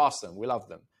valuations, and they're awesome. We love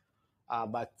them.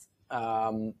 But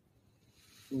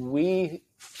we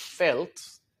felt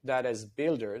that as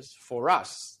builders, for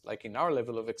us, like in our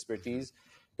level of expertise,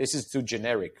 this is too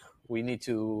generic. We need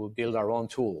to build our own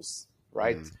tools,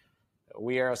 right?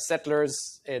 We are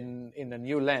settlers in a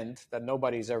new land that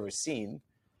nobody's ever seen.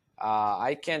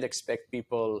 I can't expect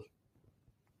people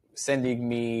sending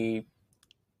me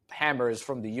hammers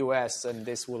from the US and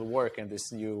this will work in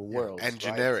this new world. And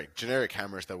generic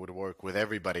hammers that would work with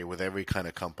everybody, with every kind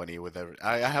of company, with every.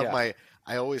 I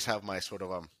always have my sort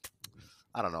of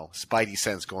I don't know, spidey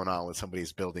sense going on when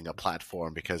somebody's building a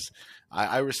platform, because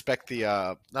I respect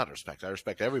I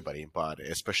respect everybody, but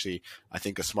especially I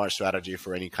think a smart strategy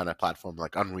for any kind of platform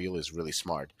like Unreal is really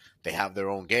smart. They have their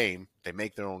own game, they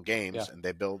make their own games, and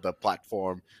they build a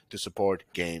platform to support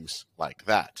games like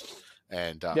that.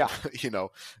 And you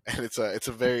know, and it's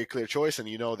a very clear choice, and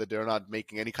you know that they're not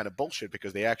making any kind of bullshit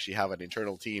because they actually have an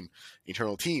internal teams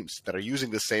that are using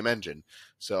the same engine.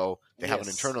 So they have an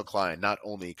internal client, not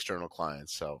only external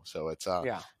clients. So it's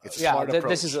a smart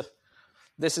approach.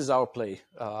 This is our play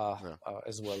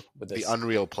as well with this. The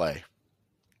Unreal play.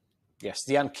 Yes,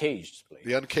 the Uncaged play.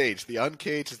 The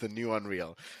Uncaged is the new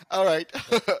Unreal. All right.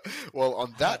 Well,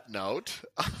 on that note,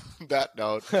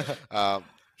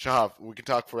 Shahaf, we can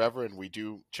talk forever, and we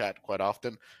do chat quite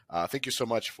often. Thank you so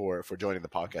much for joining the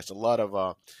podcast. A lot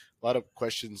of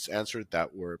questions answered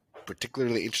that were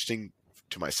particularly interesting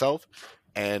to myself,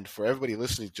 and for everybody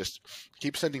listening, just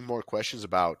keep sending more questions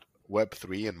about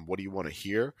Web3 and what do you want to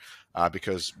hear,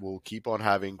 because we'll keep on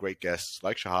having great guests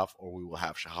like Shahaf, or we will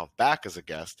have Shahaf back as a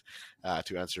guest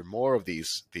to answer more of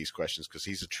these questions, because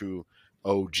he's a true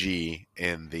OG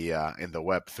in the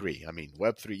Web3. I mean,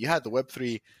 Web3. You had the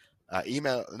Web3.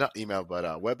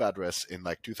 Web address in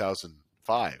like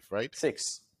 2005, right?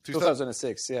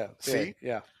 2006, yeah. See?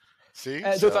 Yeah. See?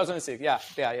 2006,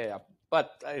 yeah.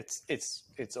 But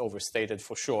it's overstated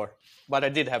for sure. But I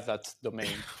did have that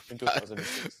domain in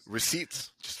 2006.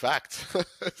 Receipts, just facts.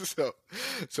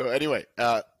 So anyway,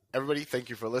 everybody, thank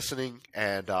you for listening,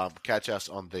 and catch us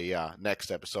on the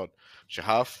next episode.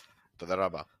 Shahaf, toda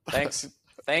raba. Thanks.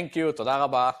 Thank you. Toda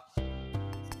raba.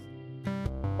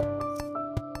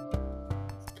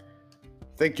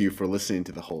 Thank you for listening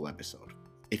to the whole episode.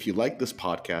 If you like this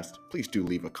podcast, please do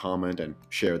leave a comment and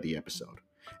share the episode.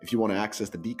 If you want to access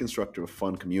the Deconstructor of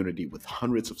Fun community with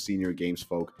hundreds of senior games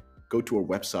folk, go to our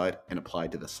website and apply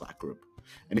to the Slack group.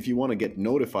 And if you want to get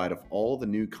notified of all the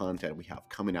new content we have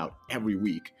coming out every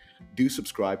week, do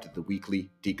subscribe to the weekly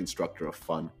Deconstructor of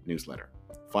Fun newsletter.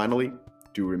 Finally,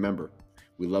 do remember,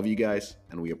 we love you guys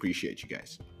and we appreciate you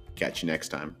guys. Catch you next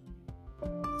time.